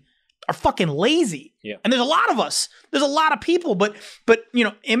country are fucking lazy. Yeah. And there's a lot of us. There's a lot of people, but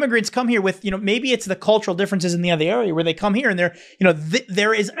immigrants come here with, maybe it's the cultural differences in the other area where they come here and they're,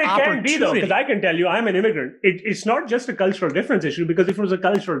 there is opportunity. It can be though, because I can tell you, I'm an immigrant. It's not just a cultural difference issue, because if it was a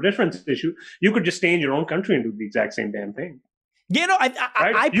cultural difference issue, you could just stay in your own country and do the exact same damn thing. You know, right?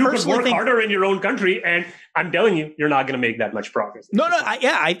 I you could personally work think harder in your own country, and I'm telling you, you're not going to make that much progress.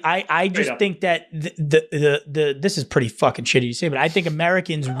 I just think that this is pretty fucking shitty to say, but I think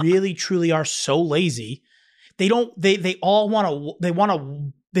Americans really truly are so lazy. They all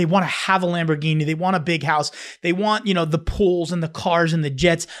want to have a Lamborghini. They want a big house. They want, the pools and the cars and the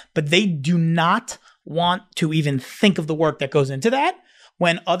jets, but they do not want to even think of the work that goes into that.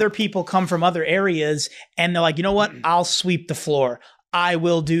 When other people come from other areas and they're like, you know what? I'll sweep the floor. I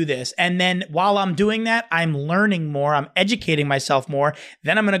will do this. And then while I'm doing that, I'm learning more. I'm educating myself more.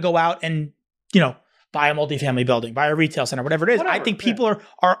 Then I'm going to go out and, buy a multifamily building, buy a retail center, whatever it is. I think people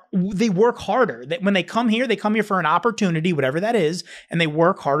they work harder. When they come here for an opportunity, whatever that is, and they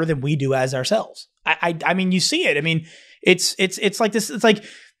work harder than we do as ourselves. I mean, you see it. I mean, it's like this. It's like,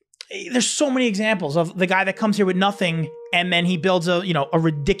 there's so many examples of the guy that comes here with nothing and then he builds a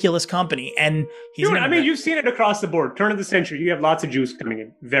ridiculous company and he's you've seen it across the board. Turn of the century, you have lots of Jews coming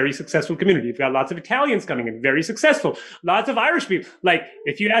in, very successful community. You've got lots of Italians coming in, very successful. Lots of Irish people. Like,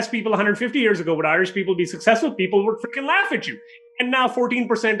 if you ask people 150 years ago, would Irish people be successful? People would freaking laugh at you. And now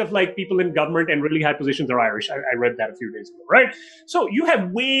 14% of people in government and really high positions are Irish. I read that a few days ago, right? So you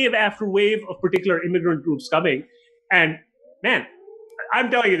have wave after wave of particular immigrant groups coming. And man, I'm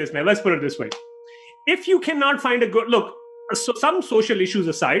telling you this, man. Let's put it this way. If you cannot find a good look, so some social issues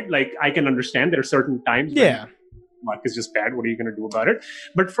aside, I can understand there are certain times when luck is just bad. What are you going to do about it?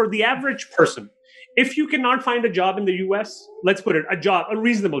 But for the average person, if you cannot find a job in the US, let's put it, a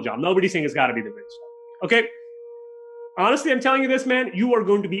reasonable job. Nobody's saying it's got to be the best job. Okay? Honestly, I'm telling you this, man. You are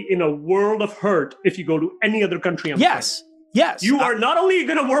going to be in a world of hurt if you go to any other country on the planet. Yes. You are not only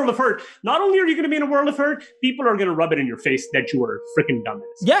going to world of hurt, not only are you going to be in a world of hurt, people are going to rub it in your face that you are a freaking dumbass.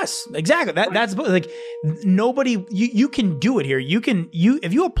 Yes, exactly. That's like nobody, you can do it here.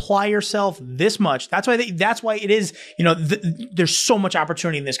 If you apply yourself this much, that's why it is, there's so much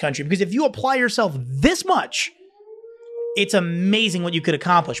opportunity in this country, because if you apply yourself this much, it's amazing what you could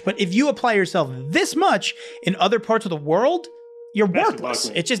accomplish. But if you apply yourself this much in other parts of the world, you're worthless.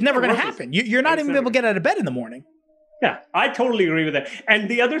 It's just never going to happen. You're not even able to get out of bed in the morning. Yeah, I totally agree with that. And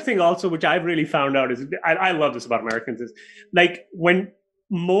the other thing also, which I've really found out is, I love this about Americans, is when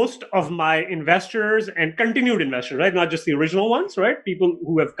most of my investors and continued investors, right, not just the original ones, right, people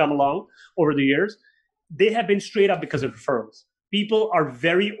who have come along over the years, they have been straight up because of referrals. People are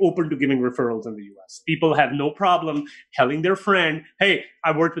very open to giving referrals in the US. People have no problem telling their friend, hey,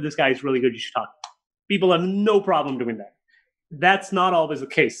 I worked with this guy, he's really good, you should talk to him. People have no problem doing that. That's not always the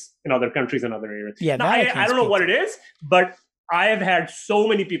case in other countries and other areas. Yeah, now, I don't know what it is, but I have had so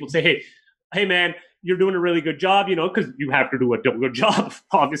many people say, hey, man, you're doing a really good job, because you have to do a good job,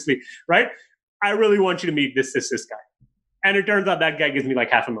 obviously, right? I really want you to meet this guy. And it turns out that guy gives me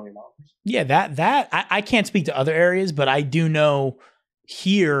 $500,000. Yeah, that I can't speak to other areas, but I do know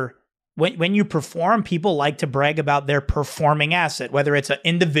here, when you perform, people like to brag about their performing asset, whether it's an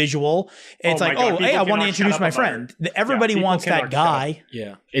individual. It's hey, I want to introduce my friend. Everybody wants that guy.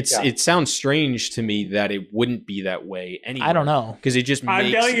 Yeah. It sounds strange to me that it wouldn't be that way anyway. I don't know. Because it just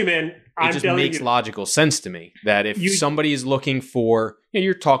I'm telling you, man. It just makes logical sense to me that if somebody is looking for,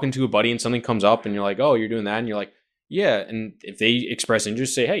 you're talking to a buddy and something comes up and you're like, oh, you're doing that. And you're like, yeah. And if they express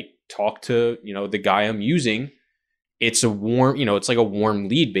interest, say, hey, talk to, the guy I'm using. It's a warm, it's like a warm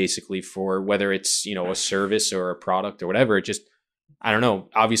lead basically for whether it's, a service or a product or whatever. It just, I don't know.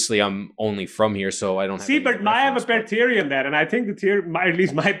 Obviously, I'm only from here, so I don't have. See, but I have a pet theory on that. And I think the theory, at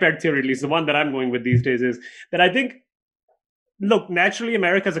least my pet theory, at least the one that I'm going with these days, is that I think, look, naturally,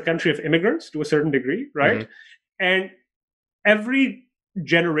 America is a country of immigrants to a certain degree, right? Mm-hmm. And every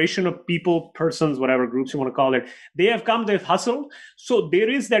generation of people, persons, whatever groups you want to call it, they have come, they've hustled. So there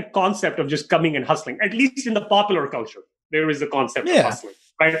is that concept of just coming and hustling, at least in the popular culture. There is the concept of hustling,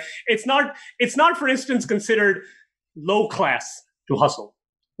 right? It's not, for instance, considered low class to hustle.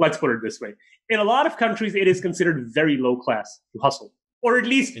 Let's put it this way. In a lot of countries, it is considered very low class to hustle, or at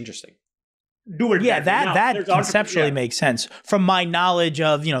least interesting. Do it. Yeah, that conceptually makes sense from my knowledge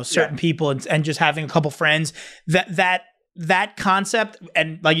of certain people and just having a couple friends. That concept,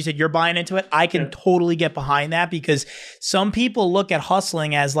 and like you said, you're buying into it. I can totally get behind that, because some people look at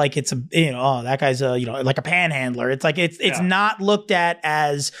hustling as like it's a that guy's a like a panhandler. It's like it's not looked at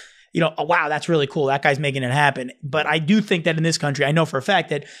as oh, wow, that's really cool. That guy's making it happen. But I do think that in this country, I know for a fact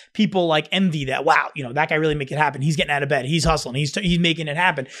that people envy that. Wow, that guy really make it happen. He's getting out of bed. He's hustling. He's making it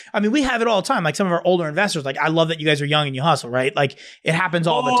happen. I mean, we have it all the time. Like some of our older investors, I love that you guys are young and you hustle, right? Like it happens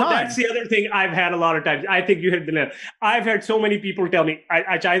all the time. That's the other thing I've had a lot of times. I think you hit the nail. I've had so many people tell me,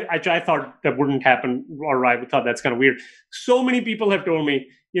 I thought that wouldn't happen, or I thought that's kind of weird. So many people have told me,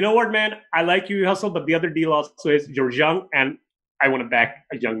 you know what, man, I like you hustle, but the other deal also is you're young and I want to back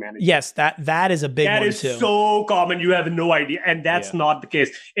a young manager. Yes, that is a big one too. That is so common. You have no idea. And that's not the case.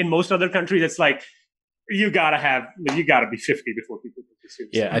 In most other countries, it's like, you gotta be 50 before people take you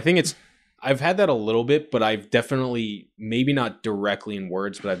seriously. Yeah, I think I've had that a little bit, but I've definitely, maybe not directly in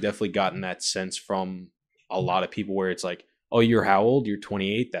words, but I've definitely gotten that sense from a lot of people where it's like, oh, you're how old? You're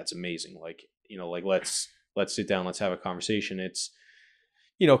 28? That's amazing. Like, like let's sit down, let's have a conversation. It's,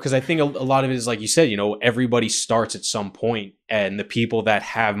 because I think a lot of it is, like you said, everybody starts at some point, and the people that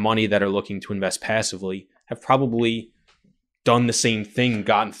have money that are looking to invest passively have probably done the same thing,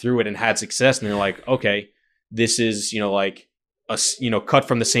 gotten through it, and had success. And they're like, okay, this is, like a, cut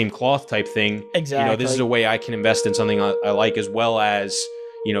from the same cloth type thing. Exactly. This is a way I can invest in something I like, as well as,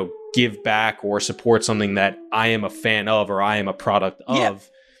 give back or support something that I am a fan of or I am a product of. Yeah.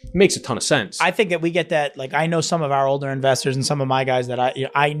 It makes a ton of sense. I think that we get that. Like, I know some of our older investors and some of my guys that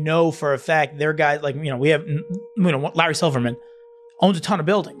I know for a fact they're guys like, we have, Larry Silverman owns a ton of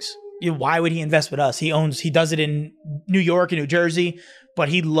buildings. Why would he invest with us? He does it in New York and New Jersey, but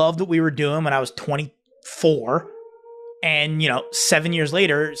he loved what we were doing when I was 24. And, 7 years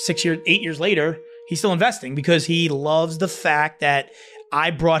later, 6 years, 8 years later, he's still investing because he loves the fact that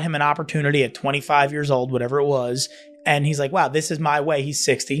I brought him an opportunity at 25 years old, whatever it was. And he's like, wow, this is my way. He's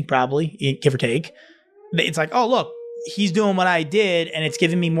 60, probably, give or take. It's like, oh, look, he's doing what I did, and it's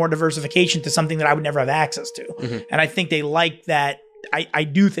giving me more diversification to something that I would never have access to. Mm-hmm. And I think they like that. I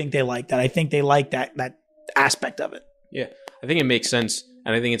do think they like that. I think they like that aspect of it. Yeah, I think it makes sense.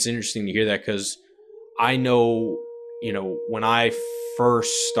 And I think it's interesting to hear that because I know, when I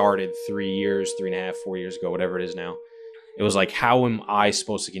first started 3.5, 4 years ago, whatever it is now, it was like, how am I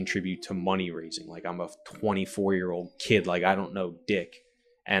supposed to contribute to money raising? Like, I'm a 24-year-old kid. Like, I don't know dick.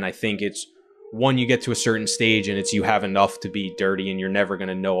 And I think it's, one, you get to a certain stage and it's you have enough to be dirty and you're never going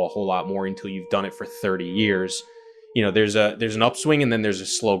to know a whole lot more until you've done it for 30 years. There's an upswing and then there's a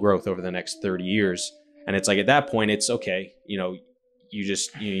slow growth over the next 30 years. And it's like, at that point, it's okay. You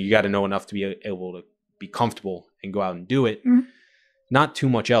just, you got to know enough to be able to be comfortable and go out and do it. Mm-hmm. Not too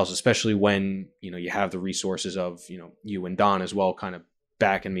much else, especially when, you have the resources of, you and Don as well kind of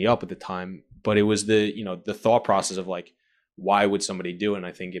backing me up at the time. But it was the thought process of like, why would somebody do it? And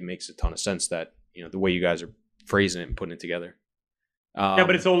I think it makes a ton of sense that, the way you guys are phrasing it and putting it together. Yeah,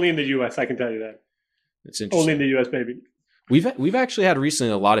 but it's only in the U.S. I can tell you that. It's interesting. Only in the U.S., baby. We've actually had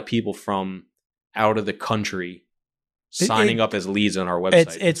recently a lot of people from out of the country signing up as leads on our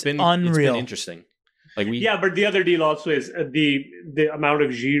website. It's been unreal. It's been interesting. But the other deal also is the amount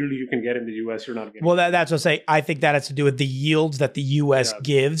of yield you can get in the U.S. You're not getting. Well, that's what I say. I think that has to do with the yields that the U.S.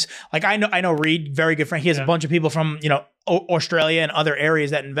 gives. Like, I know Reed, very good friend. He has a bunch of people from Australia and other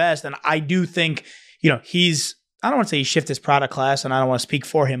areas that invest, and I do think he's. I don't want to say he shifted his product class, and I don't want to speak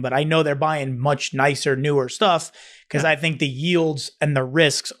for him, but I know they're buying much nicer, newer stuff because I think the yields and the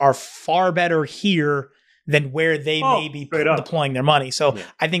risks are far better here than where they may be deploying their money. So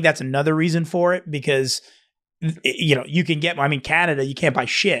I think that's another reason for it because, you can get, Canada, you can't buy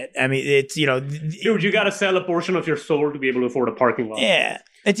shit. It's, dude, you got to sell a portion of your soul to be able to afford a parking lot. Yeah.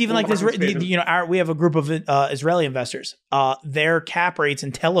 It's even like this, we have a group of Israeli investors. Their cap rates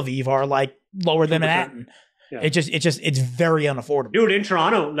in Tel Aviv are like lower than Manhattan. Yeah. It's very unaffordable. Dude, in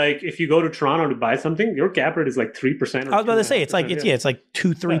Toronto, like if you go to Toronto to buy something, your cap rate is like 3%. I was about to say, it's like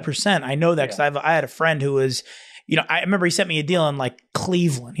 2-3%. I know that because I had a friend who was, I remember he sent me a deal in like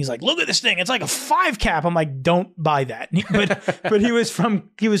Cleveland. He's like, look at this thing. It's like a 5 cap. I'm like, don't buy that. But he was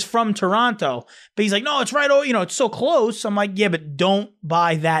from Toronto. But he's like, no, it's right. Oh, it's so close. I'm like, yeah, but don't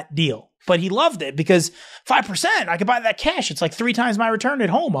buy that deal. But he loved it because 5%, I could buy that cash. It's like 3 times my return at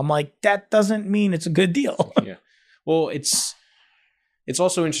home. I'm like, that doesn't mean it's a good deal. Yeah. Well, it's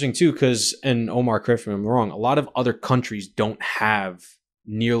also interesting too because, and Omar, correct me if I'm wrong, a lot of other countries don't have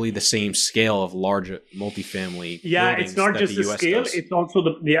nearly the same scale of large multifamily. Yeah, it's not just the scale. Does. It's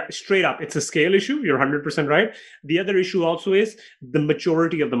also straight up. It's a scale issue. You're 100% right. The other issue also is the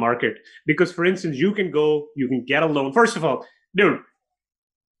maturity of the market. Because for instance, you can get a loan. First of all, dude,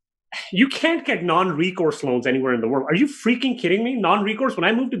 you can't get non-recourse loans anywhere in the world. Are you freaking kidding me? Non-recourse? When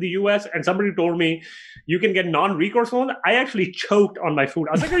I moved to the US and somebody told me you can get non-recourse loans, I actually choked on my food.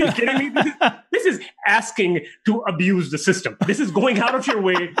 I was like, are you kidding me? This is asking to abuse the system. This is going out of your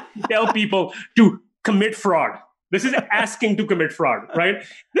way to tell people to commit fraud. This is asking to commit fraud, right?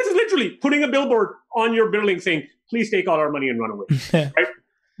 This is literally putting a billboard on your building saying, please take all our money and run away. Right?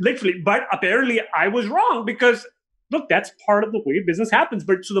 Literally. But apparently I was wrong because look, that's part of the way business happens.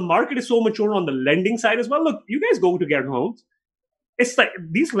 But so the market is so mature on the lending side as well. Look, you guys go to get homes. It's like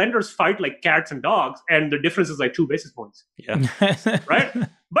these lenders fight like cats and dogs, and the difference is like 2 basis points. Yeah. Right?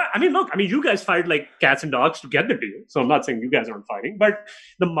 But look, I mean, you guys fight like cats and dogs to get the deal. So I'm not saying you guys aren't fighting, but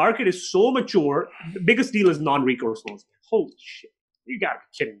the market is so mature. The biggest deal is non-recourse loans. Holy shit. You got to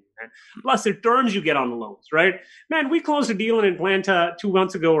be kidding me, man. Plus the terms you get on the loans, right? Man, we closed a deal in Atlanta 2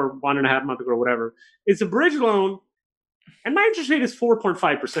 months ago or 1.5 months ago or whatever. It's a bridge loan. And my interest rate is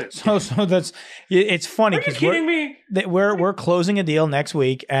 4.5%. So that's it's funny because kidding me? We're closing a deal next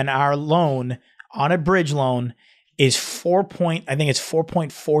week, and our loan on a bridge loan is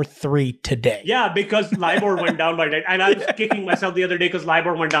 4.43 today. Yeah, because LIBOR went down by that. And I was kicking myself the other day because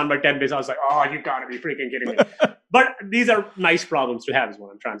LIBOR went down by 10 days. I was like, oh, you got to be freaking kidding me. But these are nice problems to have is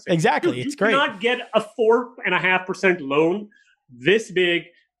what I'm trying to say. Exactly. Dude, it's great. You cannot get a 4.5% loan this big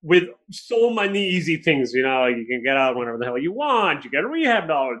with so many easy things. You know, you can get out whenever the hell you want. You get rehab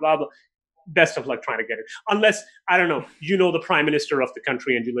dollars, blah, blah. Best of luck trying to get it. Unless, I don't know, you know the prime minister of the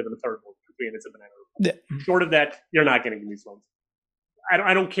country and you live in a third world country and it's a banana. Yeah. Short of that, you're not getting these loans.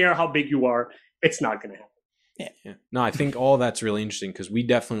 I don't care how big you are. It's not going to happen. Yeah. No, I think all that's really interesting because we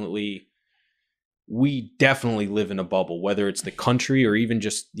definitely live in a bubble, whether it's the country or even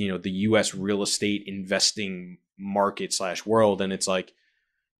just, you know, the U.S. real estate investing market / world. And it's like,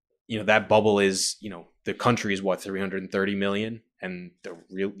 you know, that bubble is, you know, the country is what, 330 million, and the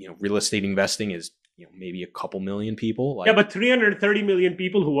real estate investing is, you know, maybe a couple million people. Like, yeah, but 330 million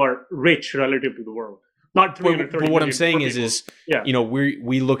people who are rich relative to the world. Not 330 but what I'm saying is yeah. You know,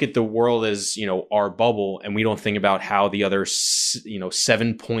 we look at the world as, you know, our bubble, and we don't think about how the other, you know,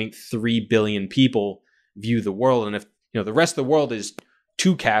 7.3 billion people view the world. And if, you know, the rest of the world is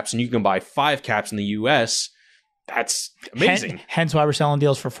 2 caps and you can buy 5 caps in the US, that's amazing. Hence why we're selling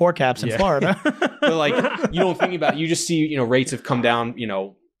deals for 4 caps in Florida. But like, you don't think about it. You just see, you know, rates have come down, you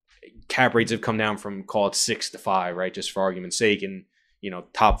know, cap rates have come down from, call it 6 to 5, right? Just for argument's sake, and, you know,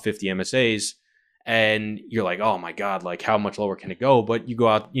 top 50 MSAs. And you're like, oh my God, like how much lower can it go? But you go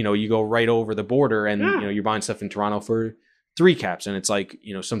out, you know, you go right over the border and, you know, you're buying stuff in Toronto for 3 caps. And it's like,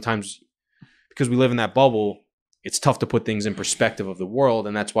 you know, sometimes because we live in that bubble, it's tough to put things in perspective of the world.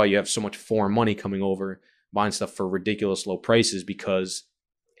 And that's why you have so much foreign money coming over, buying stuff for ridiculous low prices because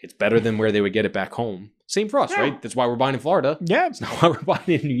it's better than where they would get it back home. Same for us, right? That's why we're buying in Florida. Yeah. It's not why we're buying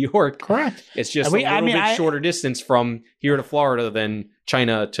in New York. Correct. It's just a little bit shorter distance from here to Florida than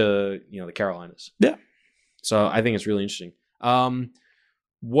China to, you know, the Carolinas. Yeah. So I think it's really interesting.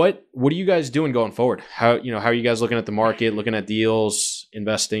 What are you guys doing going forward? How are you guys looking at the market, looking at deals,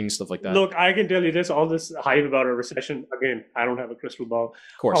 investing, stuff like that? Look, I can tell you this, all this hype about a recession, again, I don't have a crystal ball.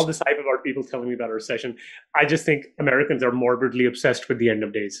 Of course. All this hype about people telling me about a recession, I just think Americans are morbidly obsessed with the end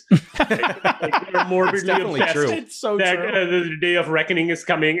of days. They're morbidly obsessed true. It's so that true. The day of reckoning is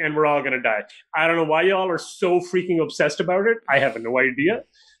coming and we're all going to die. I don't know why y'all are so freaking obsessed about it. I have no idea,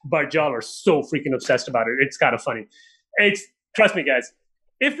 but y'all are so freaking obsessed about it. It's kind of funny. Trust me, guys.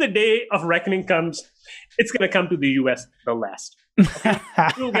 If the day of reckoning comes, it's going to come to the U.S. the last. Okay?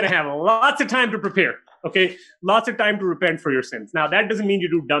 You're going to have lots of time to prepare, okay? Lots of time to repent for your sins. Now, that doesn't mean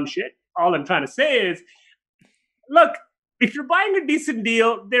you do dumb shit. All I'm trying to say is, look, if you're buying a decent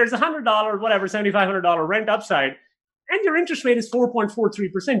deal, there's $100, whatever, $7,500 rent upside, and your interest rate is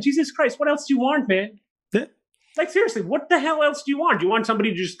 4.43%. Jesus Christ, what else do you want, man? Yeah. Like, seriously, what the hell else do you want? Do you want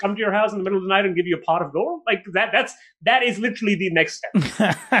somebody to just come to your house in the middle of the night and give you a pot of gold? Like, that is literally the next step.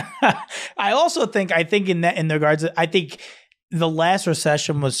 I think in regards, I think the last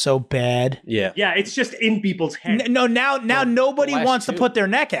recession was so bad. Yeah. Yeah, it's just in people's heads. No, now nobody wants to put their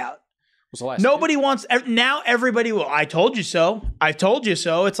neck out. Nobody wants, now everybody, well, I told you so. I told you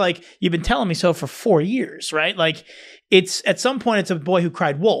so. It's like, you've been telling me so for 4 years, right? Like, it's, at some point, it's a boy who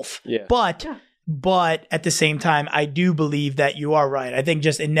cried wolf. Yeah. But at the same time, I do believe that you are right. I think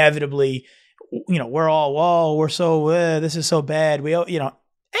just inevitably, you know, we're all, whoa, we're so, this is so bad. We, you know,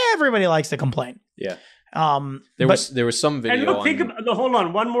 everybody likes to complain. Yeah. There was some video. And look, hold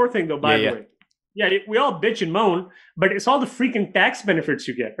on. One more thing though, by the way. Yeah, we all bitch and moan, but it's all the freaking tax benefits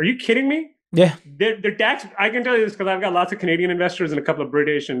you get. Are you kidding me? Yeah. The tax, I can tell you this because I've got lots of Canadian investors and a couple of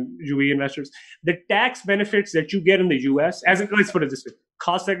British and UE investors. The tax benefits that you get in the US, let's put it this way,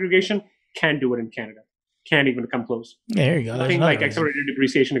 cost segregation, can't do it in Canada. Can't even come close. Yeah, there you go. Nothing like accelerated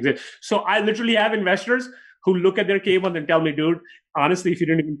depreciation exists. So I literally have investors who look at their K1 and tell me, dude, honestly, if you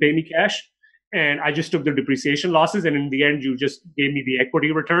didn't even pay me cash and I just took the depreciation losses and in the end you just gave me the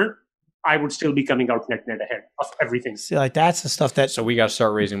equity return, I would still be coming out net ahead of everything. See, like that's the stuff that. So we got to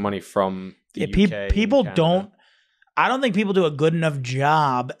start raising money from the UK. People don't. I don't think people do a good enough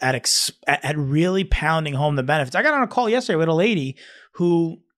job at really pounding home the benefits. I got on a call yesterday with a lady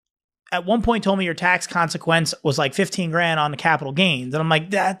who at one point told me your tax consequence was like $15,000 on the capital gains. And I'm like,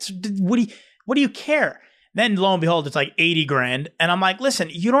 what do you care? Then lo and behold, it's like 80 grand. And I'm like, listen,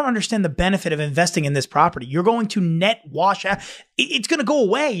 you don't understand the benefit of investing in this property. You're going to net wash out. It's going to go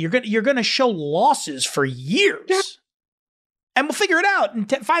away. You're going to show losses for years. Yeah. And we'll figure it out in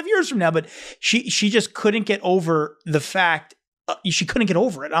 5 years from now. But she just couldn't get over the fact. She couldn't get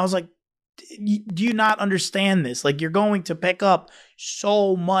over it. I was like, do you not understand this? Like, you're going to pick up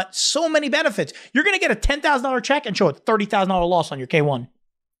so many benefits. You're going to get a $10,000 check and show a $30,000 loss on your K1.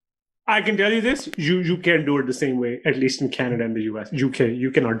 I can tell you this, you can't do it the same way, at least in Canada and the US. UK,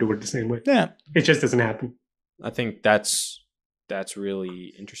 you cannot do it the same way. Yeah. It just doesn't happen. I think that's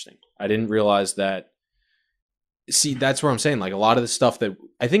really interesting. I didn't realize that. See, that's where I'm saying, like, a lot of the stuff that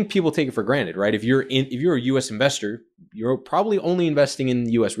I think people take it for granted, right? If you're a US investor, you're probably only investing in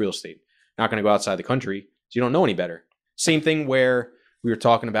US real estate. Not going to go outside the country, so you don't know any better. Same thing where we were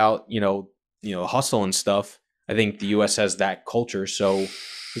talking about, hustle and stuff. I think the US has that culture, so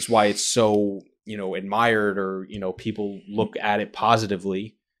that's why it's so, admired, or, people look at it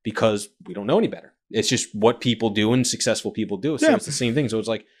positively, because we don't know any better. It's just what people do and successful people do. So It's the same thing. So it's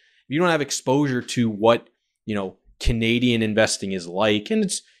like, if you don't have exposure to what, Canadian investing is like, and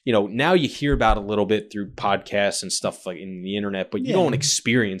it's, now you hear about it a little bit through podcasts and stuff like in the internet, but you don't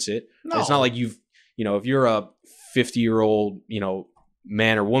experience it. No. It's not like if you're a 50-year-old,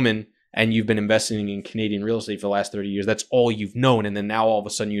 man or woman, and you've been investing in Canadian real estate for the last 30 years, that's all you've known. And then now all of a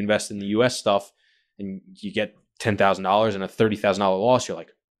sudden you invest in the US stuff and you get $10,000 and a $30,000 loss. You're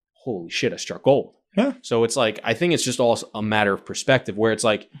like, holy shit, I struck gold. Yeah. So it's like, I think it's just all a matter of perspective, where it's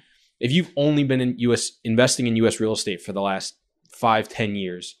like, if you've only been investing in US real estate for the last 5-10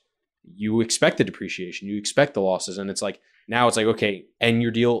 years, you expect the depreciation, you expect the losses. And it's like, now it's like, okay, and your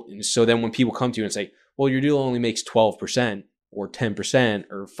deal. So then when people come to you and say, well, your deal only makes 12%, or 10%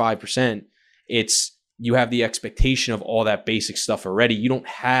 or 5%, you have the expectation of all that basic stuff already. You don't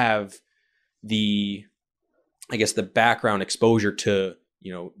have the background exposure to,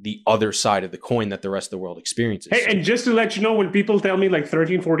 the other side of the coin that the rest of the world experiences. Hey, and just to let you know, when people tell me like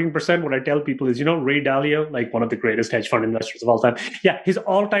 13, 14%, what I tell people is, Ray Dalio, like one of the greatest hedge fund investors of all time. Yeah, his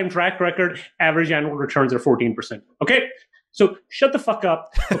all-time track record, average annual returns are 14%. Okay? So shut the fuck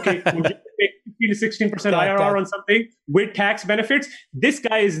up. Okay? 15 to 16% IRR on something with tax benefits. This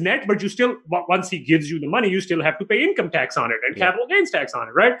guy is net, but you still, once he gives you the money, you still have to pay income tax on it and capital gains tax on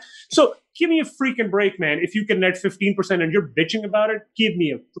it, right? So give me a freaking break, man. If you can net 15% and you're bitching about it, give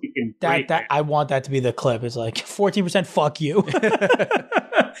me a freaking break. I want that to be the clip. It's like 14%, fuck you.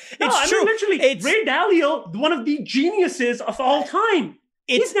 It's true. Literally, Ray Dalio, one of the geniuses of all time.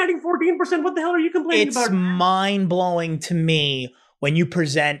 He's netting 14%. What the hell are you complaining about? It's mind-blowing to me when you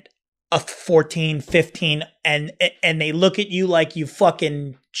present a 14, 15, and they look at you like you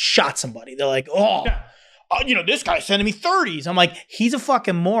fucking shot somebody. They're like, this guy's sending me 30s. I'm like, he's a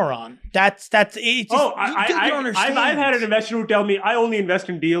fucking moron. That's it. Just, you don't understand. I've had an investor who tell me I only invest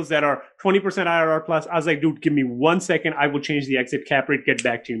in deals that are 20% IRR plus. I was like, dude, give me 1 second. I will change the exit cap rate. Get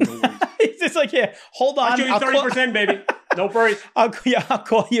back to you. No worries. It's just like, hold on. I'll show you 30%, baby. No worries. I'll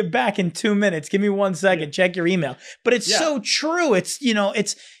call you back in 2 minutes. Give me 1 second. Yeah. Check your email. But it's so true. It's,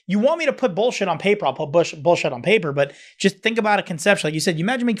 you want me to put bullshit on paper, I'll put bullshit on paper, but just think about it conceptually. Like you said, you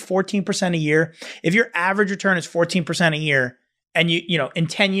imagine making 14% a year. If your average return is 14% a year, and in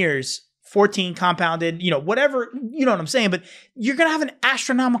 10 years, 14 compounded, whatever, you know what I'm saying? But you're going to have an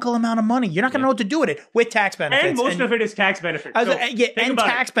astronomical amount of money. You're not going to know what to do with it with tax benefits. And most of it is tax benefits. And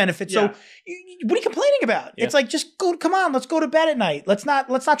tax benefits. Yeah. So what are you complaining about? Yeah. It's like, just come on, let's go to bed at night. Let's not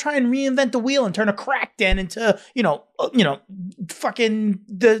try and reinvent the wheel and turn a crack den into, fucking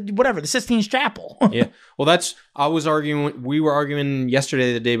the Sistine Chapel. Yeah. Well, we were arguing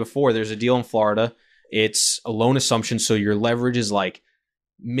yesterday, the day before. There's a deal in Florida. It's a loan assumption. So your leverage is like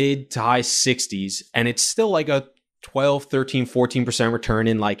mid to high 60s, and it's still like a 12, 13, 14% return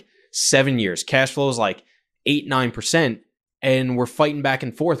in like 7 years. Cash flow is like 8-9%, and we're fighting back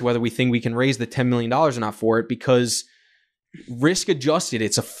and forth whether we think we can raise the $10 million or not for it, because risk adjusted,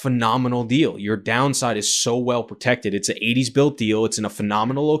 it's a phenomenal deal. Your downside is so well protected. It's an 80s built deal. It's in a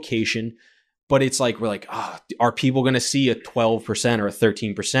phenomenal location, but it's like, we're like, are people going to see a 12% or a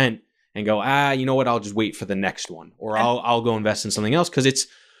 13% and go, you know what, I'll just wait for the next one, or I'll go invest in something else? Because it's,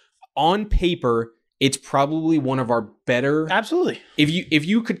 on paper, it's probably one of our better. Absolutely. If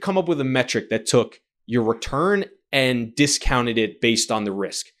you could come up with a metric that took your return and discounted it based on the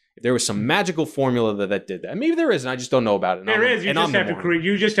risk, if there was some magical formula that did that, maybe there is, and I just don't know about it. There is. You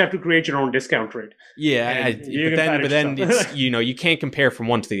just have to create your own discount rate. Yeah, but then it's, you can't compare from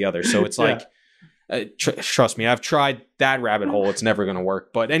one to the other. So it's like. Trust me, I've tried that rabbit hole. It's never going to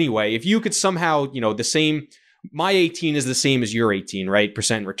work. But anyway, if you could somehow, the same, my 18 is the same as your 18, right?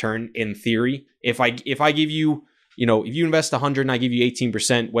 Percent return in theory. If I give you, if you invest 100 and I give you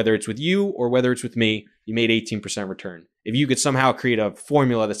 18%, whether it's with you or whether it's with me, you made 18% return. If you could somehow create a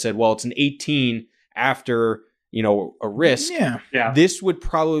formula that said, well, it's an 18 after, a risk, this would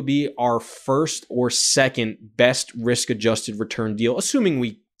probably be our first or second best risk-adjusted return deal, assuming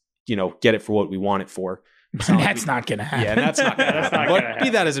we, get it for what we want it for. That's not going to happen. Yeah, that's not going to happen. But be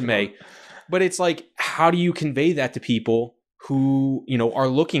that as it may. But it's like, how do you convey that to people who, are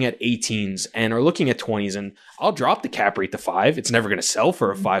looking at 18s and are looking at 20s? And I'll drop the cap rate to 5. It's never going to sell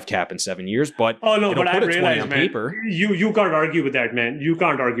for a 5 cap in 7 years, but but I put a 20 realize, on man, paper. You can't argue with that, man. You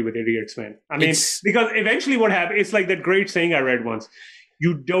can't argue with idiots, man. I mean, because eventually what happens, it's like that great saying I read once.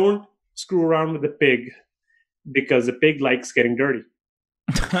 You don't screw around with the pig because the pig likes getting dirty.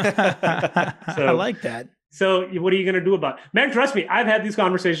 I like that. So what are you going to do about it? Man, trust me, I've had these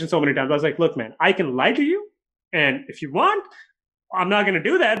conversations so many times. I was like, look, man, I can lie to you. And if you want, I'm not going to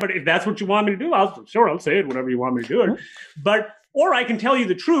do that. But if that's what you want me to do, I'll say it, whatever you want me to do it. Or I can tell you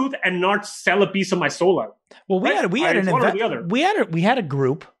the truth and not sell a piece of my soul out. Well, we had a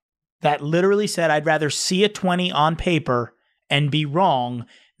group that literally said, I'd rather see a 20 on paper and be wrong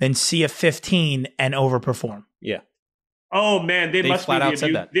than see a 15 and overperform. Yeah. Oh man, they must flat out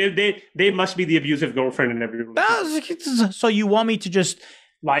said that. They must be the abusive girlfriend in every relationship. So you want me to just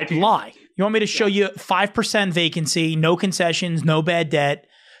lie? You want me to show you 5% vacancy, no concessions, no bad debt,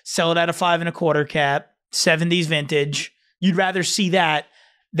 sell it at a 5.25 cap, 70s vintage. You'd rather see that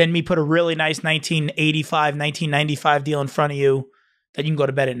than me put a really nice 1985, 1995 deal in front of you that you can go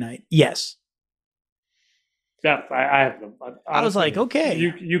to bed at night. Yes. Yeah, I have them. Honestly, I was like, okay,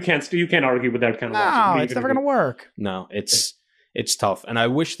 you can't argue with that kind of logic. No, it's never going to work. No, it's tough, and I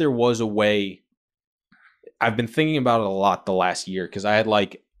wish there was a way. I've been thinking about it a lot the last year because I had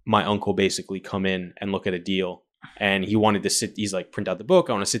like my uncle basically come in and look at a deal, and he wanted to sit. He's like, print out the book.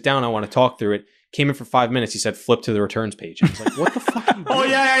 I want to sit down. I want to talk through it. Came in for 5 minutes. He said, flip to the returns page. I was like, what the fuck are you doing? Oh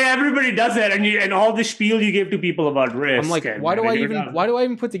yeah. Everybody does that. And all the spiel you give to people about risk. I'm like, why do I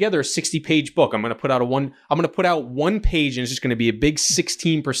even put together a 60-page book? I'm going to put out one page and it's just going to be a big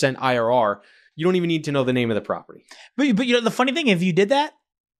 16% IRR. You don't even need to know the name of the property. But the funny thing, if you did that,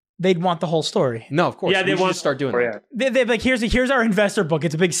 they'd want the whole story. No, of course. Yeah, they want to start doing that. They're like, here's our investor book.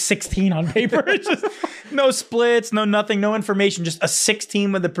 It's a big 16 on paper. It's just no splits, no nothing, no information, just a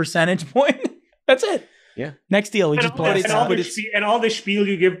 16 with a percentage point. That's it. Yeah. Next deal, we just blow it out. And all the spiel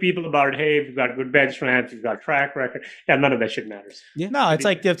you give people about, hey, if you've got good bench strength, you've got track record. Yeah, none of that shit matters. Yeah. No, it's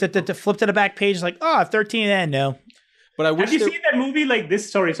like to flip to the back page, like, 13 and no. But I wish have you seen that movie like this?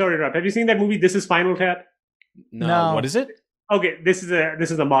 Sorry, Rob. Have you seen that movie? This is Spinal Tap. No. What is it? Okay, this is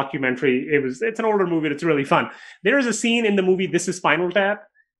a mockumentary. It's an older movie. It's really fun. There is a scene in the movie This is Spinal Tap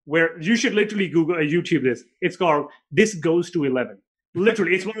where you should literally Google YouTube this. It's called This Goes to 11.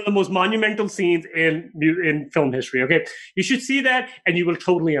 Literally, it's one of the most monumental scenes in film history. Okay, you should see that, and you will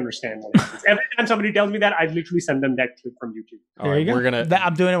totally understand what it is. Every time somebody tells me that, I literally send them that clip from YouTube. There you go.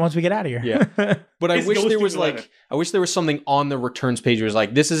 I'm doing it once we get out of here. Yeah, but I wish there was something on the returns page where it's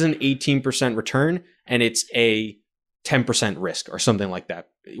like, this is an 18% return, and it's a 10% risk or something like that,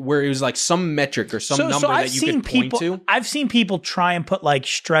 where it was like some metric or some number that you could point to. I've seen people try and put like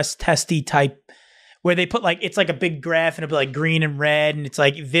stress testy type. Where they put like, it's like a big graph and it'll be like green and red. And it's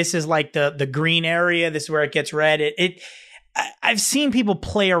like, this is like the green area. This is where it gets red. I've seen people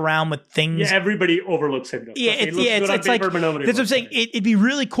play around with things. Yeah, everybody overlooks it. Yeah, it's like, that's what I'm saying. It'd be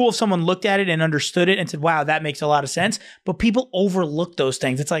really cool if someone looked at it and understood it and said, wow, that makes a lot of sense. But people overlook those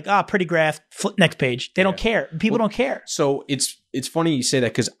things. It's like, pretty graph, flip next page. They don't care. People don't care. So it's funny you say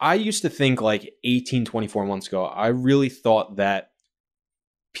that because I used to think like 24 months ago, I really thought that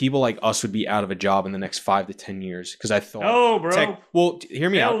people like us would be out of a job in the next 5 to 10 years because I thought, hear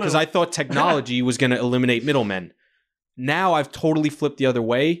me out, because I thought technology was going to eliminate middlemen. Now I've totally flipped the other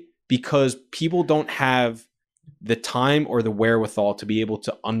way because people don't have the time or the wherewithal to be able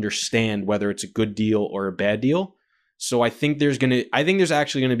to understand whether it's a good deal or a bad deal. So I think there's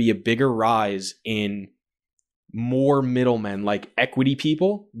actually going to be a bigger rise in more middlemen, like equity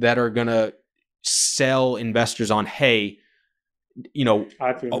people that are going to sell investors on, hey,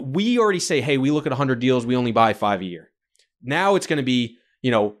 we already say, hey, we look at 100 deals, we only buy 5 a year. Now it's going to be,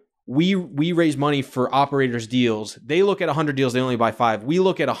 we raise money for operators' deals. They look at 100 deals, they only buy 5. We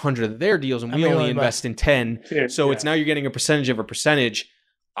look at 100 of their deals and we only invest in 10. It's now you're getting a percentage of a percentage.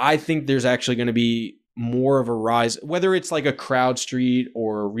 I think there's actually going to be more of a rise, whether it's like a CrowdStreet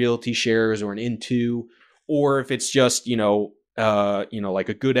or Realty Shares or an Into, or if it's just, like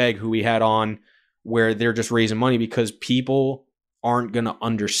a Good Egg who we had on where they're just raising money because people aren't going to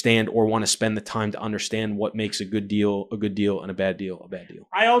understand or want to spend the time to understand what makes a good deal, and a bad deal, a bad deal.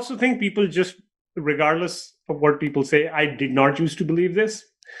 I also think people just regardless of what people say, I did not used to believe this,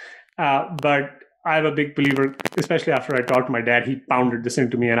 but I'm a big believer, especially after I talked to my dad. He pounded this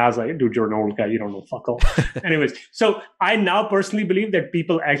into me, and I was like, dude, you're an old guy. You don't know fuck all. Anyways, so I now personally believe that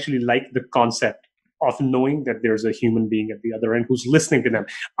people actually like the concept of knowing that there's a human being at the other end who's listening to them.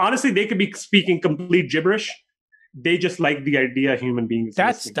 Honestly, they could be speaking complete gibberish. They just like the idea a human being is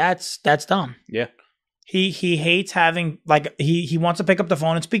listening. That's dumb. Yeah. He hates having, like, he wants to pick up the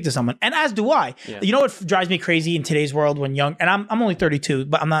phone and speak to someone, and as do I. Yeah. You know what drives me crazy in today's world when young, and I'm only 32,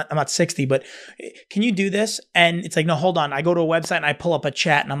 but I'm not 60. But can you do this? And it's like, no, hold on. I go to a website and I pull up a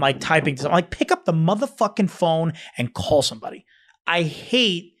chat and I'm like typing to. I'm like, pick up the motherfucking phone and call somebody. I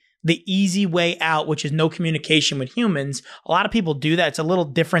hate the easy way out, which is no communication with humans. A lot of people do that. It's a little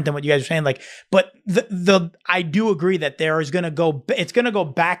different than what you guys are saying. Like, but I do agree that it's going to go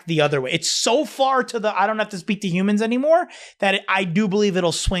back the other way. It's so far to I don't have to speak to humans anymore that I do believe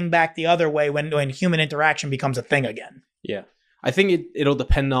it'll swing back the other way when human interaction becomes a thing again. Yeah. I think it'll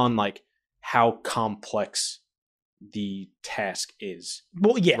depend on like how complex the task is.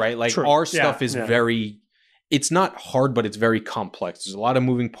 Well, yeah. Right? Like true. our stuff is very, it's not hard, but it's very complex. There's a lot of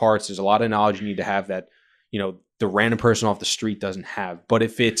moving parts. There's a lot of knowledge you need to have that, the random person off the street doesn't have. But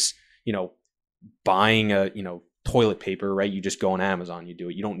if it's, buying a, toilet paper, right? You just go on Amazon, you do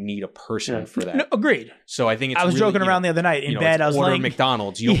it. You don't need a person for that. No, agreed. So I think it's I was really, joking around the other night in bed. I was order like,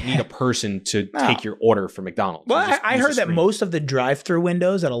 McDonald's. You don't need a person to take your order for McDonald's. Well, I heard that most of the drive-through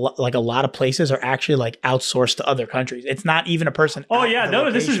windows at a lot of places are actually like outsourced to other countries. It's not even a person. Oh yeah, no,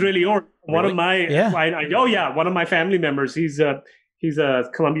 location. this is really old. One of my one of my family members. He's a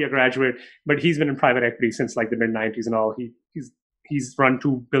Columbia graduate, but he's been in private equity since like the mid '90s and all. He's run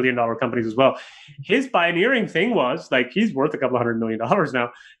 $2 billion companies as well. His pioneering thing was, like, he's worth a couple $100 million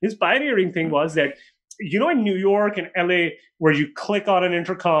now. His pioneering thing was that, in New York and LA, where you click on an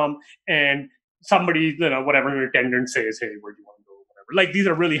intercom and somebody, whatever, an attendant says, hey, where do you want to go? Whatever. Like, these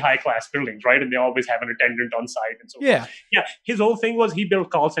are really high class buildings, right? And they always have an attendant on site and so forth. Yeah. His whole thing was he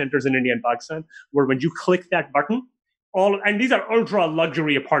built call centers in India and Pakistan where when you click that button, and these are ultra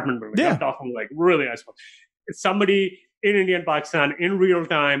luxury apartment buildings. I'm talking like really nice ones. Somebody in India and Pakistan in real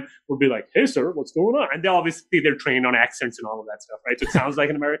time would be like, hey, sir, what's going on? And they're trained on accents and all of that stuff, right? So it sounds like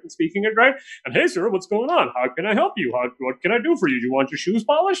an American speaking it, right? And hey, sir, what's going on? How can I help you? What can I do for you? Do you want your shoes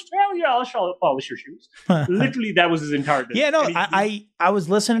polished? Hell yeah, I'll polish your shoes. Literally, that was his entire day. Yeah, no, I was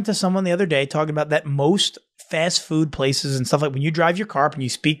listening to someone the other day talking about that most fast food places and stuff, like when you drive your car up and you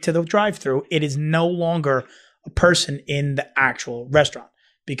speak to the drive-through, it is no longer a person in the actual restaurant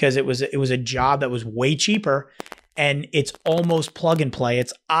because it was a job that was way cheaper. And it's almost plug and play.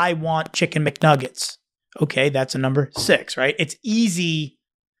 It's, I want chicken McNuggets. Okay, that's a number 6, right? It's easy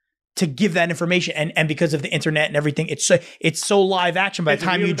to give that information. And because of the internet and everything, it's so live action. By the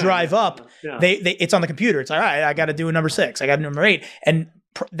time you drive up, it's on the computer. It's like, all right, I got to do a number 6. I got a number 8. And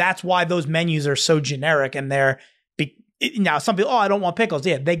that's why those menus are so generic. And now some people, I don't want pickles.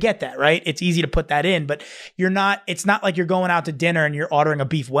 Yeah, they get that, right? It's easy to put that in, but it's not like you're going out to dinner and you're ordering a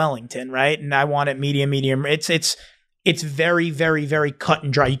beef Wellington, right? And I want it medium. It's very, very, very cut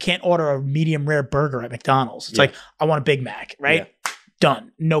and dry. You can't order a medium rare burger at McDonald's. It's like, I want a Big Mac, right? Yeah.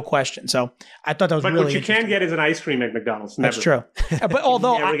 Done. No question. So I thought that was really interesting. What you can get is an ice cream at McDonald's. Never. That's true. But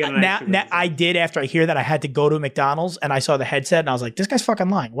although I did, after I hear that, I had to go to McDonald's and I saw the headset and I was like, this guy's fucking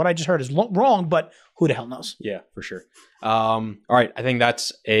lying. What I just heard is wrong, but who the hell knows? Yeah, for sure. All right. I think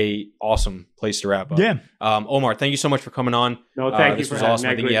that's a awesome place to wrap up. Yeah. Omar, thank you so much for coming on. No, thank you. This was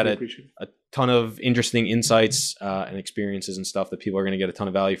awesome. I think you had a ton of interesting insights and experiences and stuff that people are going to get a ton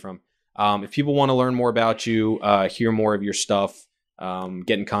of value from. If people want to learn more about you, hear more of your stuff,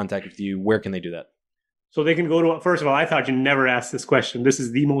 get in contact with you, where can they do that? So they can go to, first of all, I thought you never asked this question. This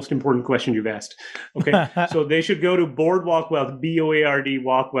is the most important question you've asked. Okay. So they should go to Boardwalk Wealth, BOARD,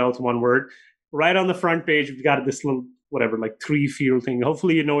 Walk Wealth, one word. Right on the front page, we've got this little, 3 field thing.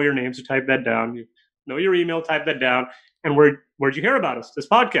 Hopefully you know your name, so type that down. You know your email, type that down. And where'd you hear about us? This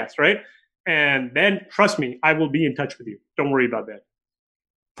podcast, right? And then, trust me, I will be in touch with you. Don't worry about that.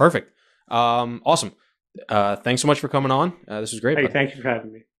 Perfect. Awesome. Thanks so much for coming on. This was great. Hey, thank you for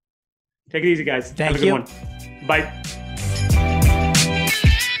having me. Take it easy, guys. Thank Have a good one. Bye.